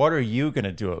says, what are you going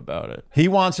to do about it? He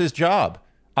wants his job.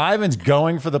 Ivan's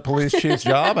going for the police chief's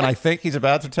job, and I think he's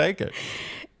about to take it.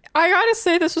 I gotta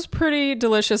say, this was pretty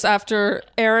delicious after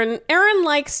Aaron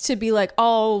likes to be like,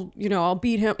 I'll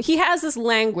beat him. He has this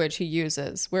language he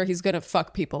uses where he's gonna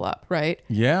fuck people up, right?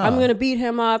 Yeah. I'm gonna beat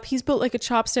him up. He's built like a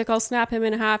chopstick. I'll snap him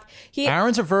in half.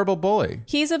 Aaron's a verbal bully.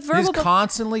 He's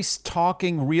constantly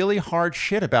talking really hard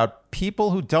shit about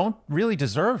people who don't really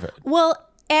deserve it. Well,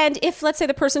 and if, let's say,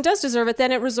 the person does deserve it,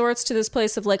 then it resorts to this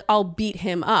place of like, I'll beat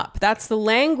him up. That's the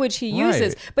language he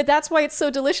uses. Right. But that's why it's so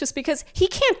delicious, because he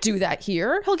can't do that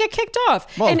here. He'll get kicked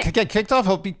off. Well, to get kicked off,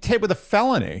 he'll be hit with a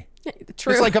felony.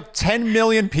 True. It's like 10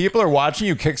 million people are watching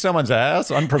you kick someone's ass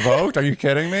unprovoked. Are you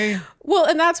kidding me? Well,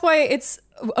 and that's why it's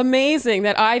amazing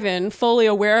that Ivan, fully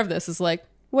aware of this, is like,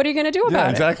 what are you going to do about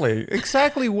it? Exactly.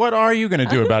 Exactly. What are you going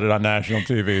to do about it on national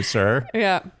TV, sir?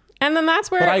 Yeah. And then that's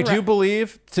where... But I do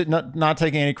believe, not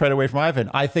taking any credit away from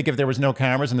Ivan, I think if there was no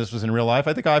cameras and this was in real life,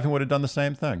 I think Ivan would have done the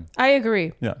same thing. I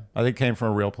agree. Yeah. I think it came from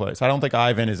a real place. I don't think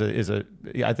Ivan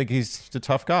I think he's a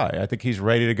tough guy. I think he's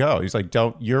ready to go. He's like,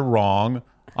 you're wrong.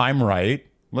 I'm right.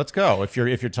 Let's go. If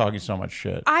you're talking so much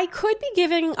shit. I could be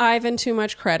giving Ivan too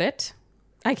much credit.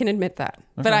 I can admit that.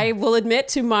 Okay. But I will admit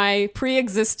to my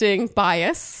pre-existing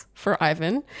bias for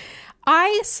Ivan.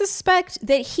 I suspect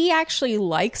that he actually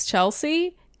likes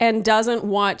Chelsea and doesn't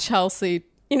want Chelsea,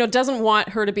 doesn't want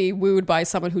her to be wooed by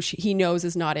someone who he knows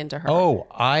is not into her. Oh,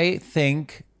 I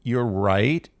think you're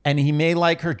right. And he may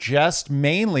like her just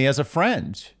mainly as a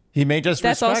friend. He may just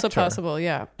respect her. That's also possible,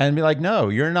 yeah. And be like, no,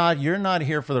 you're not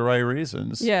here for the right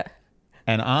reasons. Yeah.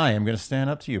 And I am going to stand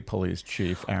up to you, police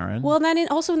chief Aaron. Well, then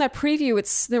also in that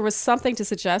preview, there was something to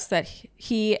suggest that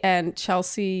he and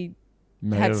Chelsea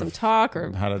had some talk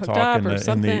or had a hooked talk up or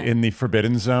something. in the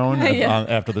forbidden zone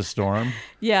after the storm.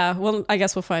 Yeah, well, I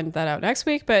guess we'll find that out next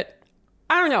week. But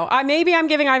I don't know. Maybe I'm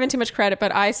giving Ivan too much credit,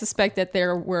 but I suspect that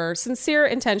there were sincere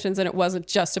intentions and it wasn't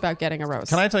just about getting a rose.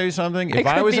 Can I tell you something? If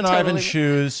I was in Ivan's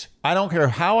shoes, I don't care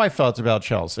how I felt about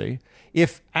Chelsea.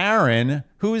 If Aaron,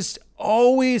 who's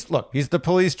always, he's the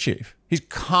police chief. He's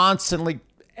constantly,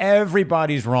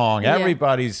 everybody's wrong. Yeah.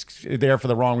 Everybody's there for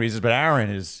the wrong reasons, but Aaron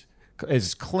is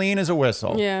clean as a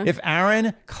whistle. Yeah. If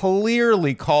Aaron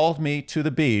clearly called me to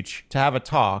the beach to have a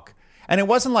talk, and it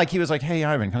wasn't like he was like, hey,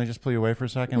 Ivan, can I just pull you away for a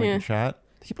second? We can chat.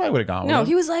 He probably would have gone with him.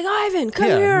 He was like, Ivan, come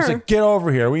here. He was like, get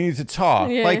over here. We need to talk.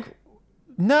 Yeah. Like,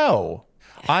 no,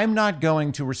 I'm not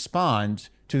going to respond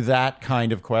to that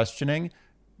kind of questioning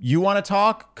You want to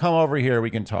talk? Come over here. We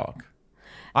can talk.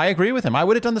 I agree with him. I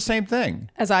would have done the same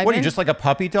thing. As I What are you, just like a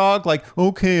puppy dog? Like,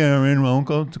 okay, Aaron, well, I'll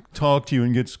go talk to you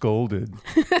and get scolded.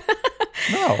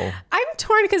 No. I'm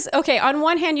torn because, okay, on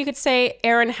one hand, you could say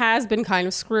Aaron has been kind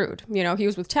of screwed. You know, he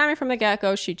was with Tammy from the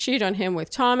get-go. She cheated on him with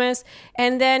Thomas.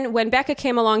 And then when Becca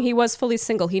came along, he was fully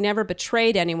single. He never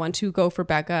betrayed anyone to go for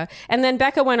Becca. And then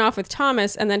Becca went off with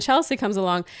Thomas, and then Chelsea comes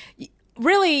along.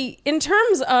 Really, in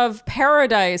terms of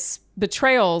paradise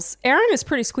betrayals, Aaron is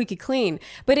pretty squeaky clean.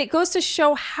 But it goes to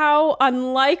show how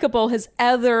unlikable his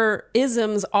other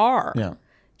isms are. Yeah.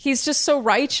 He's just so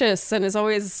righteous and is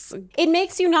always... It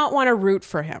makes you not want to root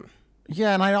for him.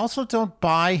 Yeah, and I also don't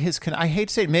buy his... I hate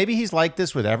to say it, maybe he's like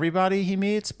this with everybody he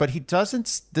meets, but he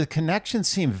doesn't... The connections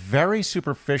seem very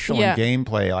superficial in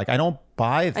gameplay. Like, I don't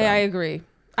buy them. I agree.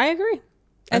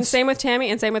 And same with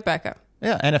Tammy and same with Becca.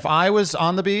 Yeah, and if I was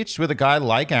on the beach with a guy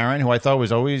like Aaron, who I thought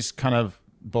was always kind of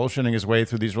bullshitting his way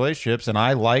through these relationships, and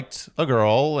I liked a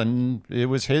girl and it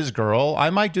was his girl,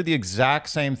 I might do the exact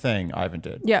same thing Ivan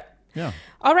did. Yeah. Yeah.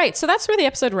 All right, so that's where the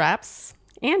episode wraps.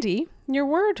 Andy, your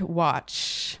word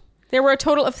watch. There were a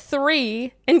total of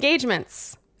 3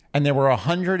 engagements. And there were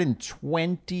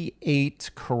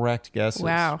 128 correct guesses.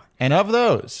 Wow. And of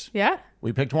those, Yeah.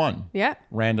 we picked one. Yeah.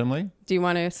 Randomly. Do you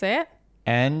want to say it?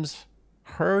 And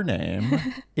her name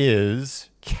is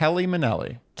Kelly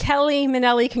Minnelli. Kelly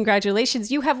Minnelli,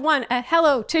 congratulations. You have won a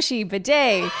Hello Tushy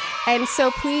bidet. And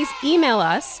so please email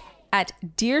us at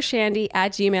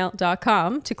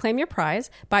dearshandy@gmail.com to claim your prize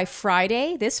by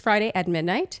this Friday at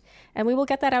midnight. And we will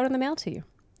get that out in the mail to you.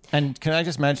 And can I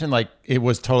just mention, like, it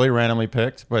was totally randomly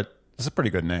picked, but it's a pretty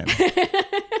good name.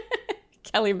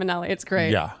 Kelly Minnelli, it's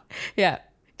great. Yeah. Yeah.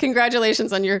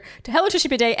 Congratulations on your Hello Tushy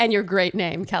bidet and your great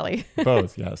name, Kelly.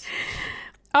 Both, yes.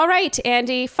 All right,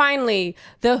 Andy, finally,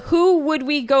 the Who Would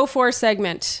We Go For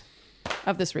segment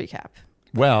of this recap.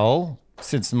 Well,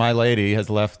 since my lady has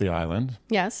left the island,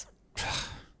 Yes.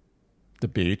 the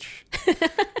beach,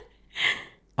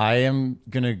 I am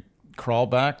going to crawl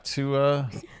back to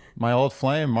my old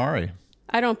flame, Mari.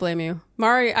 I don't blame you.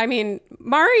 Mari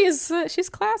is, she's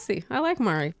classy. I like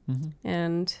Mari. Mm-hmm.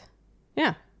 And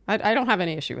yeah, I don't have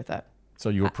any issue with that. So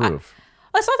you approve?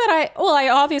 It's not that I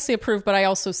obviously approve, but I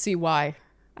also see why.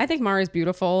 I think Mari's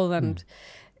beautiful and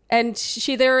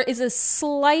there is a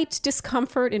slight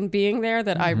discomfort in being there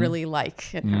that I really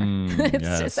like in her.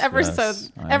 It's ever so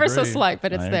slight,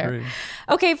 but it's there. Agree.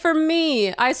 Okay, for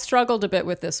me, I struggled a bit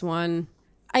with this one.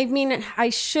 I mean, I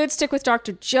should stick with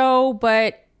Dr. Joe,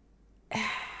 but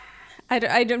we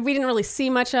didn't really see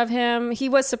much of him. He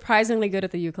was surprisingly good at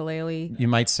the ukulele. You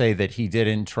might say that he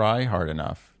didn't try hard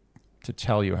enough to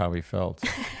tell you how he felt.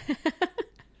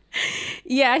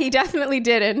 Yeah, he definitely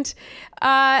didn't.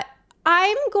 I'm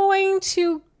going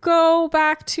to go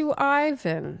back to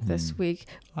Ivan this week.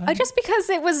 Just because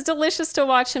it was delicious to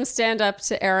watch him stand up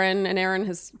to Aaron, and Aaron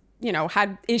has,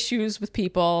 had issues with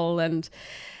people, and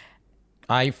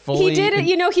he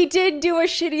did do a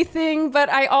shitty thing, but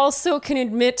I also can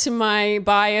admit to my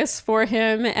bias for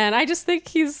him, and I just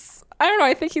think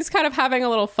I think he's kind of having a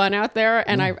little fun out there,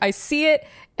 and I see it,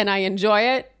 and I enjoy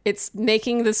it. It's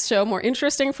making this show more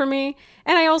interesting for me.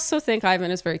 And I also think Ivan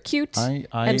is very cute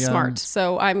and smart.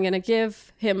 So I'm going to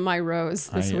give him my rose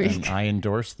this week. I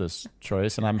endorse this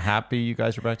choice, and I'm happy you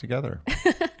guys are back together.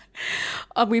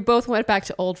 We both went back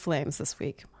to old flames this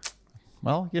week.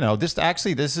 Well, this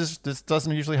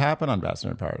doesn't usually happen on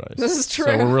Bachelor in Paradise. This is true.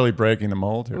 So we're really breaking the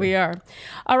mold here. We are.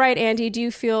 All right, Andy, do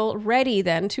you feel ready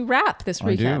then to wrap this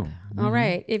recap? I do. Mm-hmm. All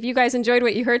right. If you guys enjoyed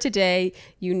what you heard today,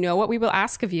 you know what we will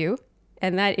ask of you,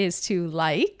 and that is to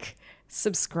like,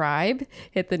 subscribe,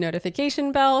 hit the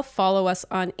notification bell, follow us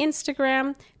on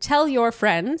Instagram, tell your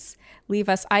friends, leave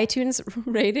us iTunes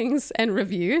ratings and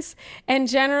reviews, and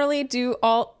generally do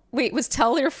all... Wait, was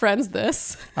tell your friends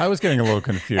this? I was getting a little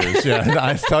confused.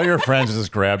 Yeah, tell your friends to just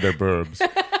grab their boobs.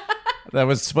 That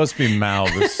was supposed to be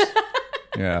mouths.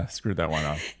 Yeah, screwed that one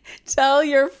up. Tell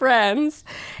your friends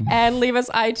and leave us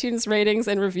iTunes ratings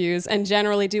and reviews, and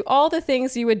generally do all the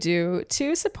things you would do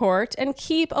to support and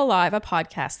keep alive a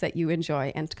podcast that you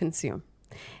enjoy and consume.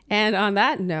 And on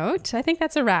that note, I think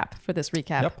that's a wrap for this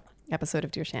recap episode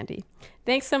of Dear Shandy.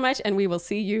 Thanks so much, and we will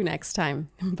see you next time.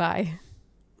 Bye.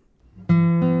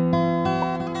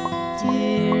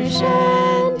 Dear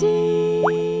Shandy.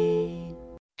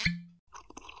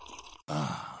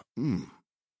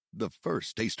 The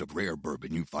first taste of rare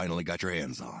bourbon you finally got your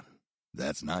hands on.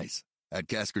 That's nice. At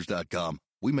Caskers.com,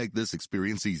 we make this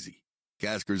experience easy.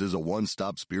 Caskers is a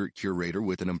one-stop spirit curator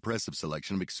with an impressive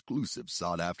selection of exclusive,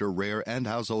 sought-after, rare, and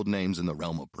household names in the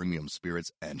realm of premium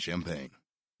spirits and champagne.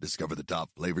 Discover the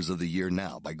top flavors of the year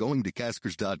now by going to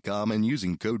Caskers.com and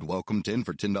using code WELCOME10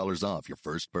 for $10 off your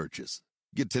first purchase.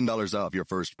 Get $10 off your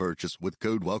first purchase with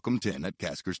code WELCOME10 at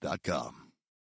Caskers.com.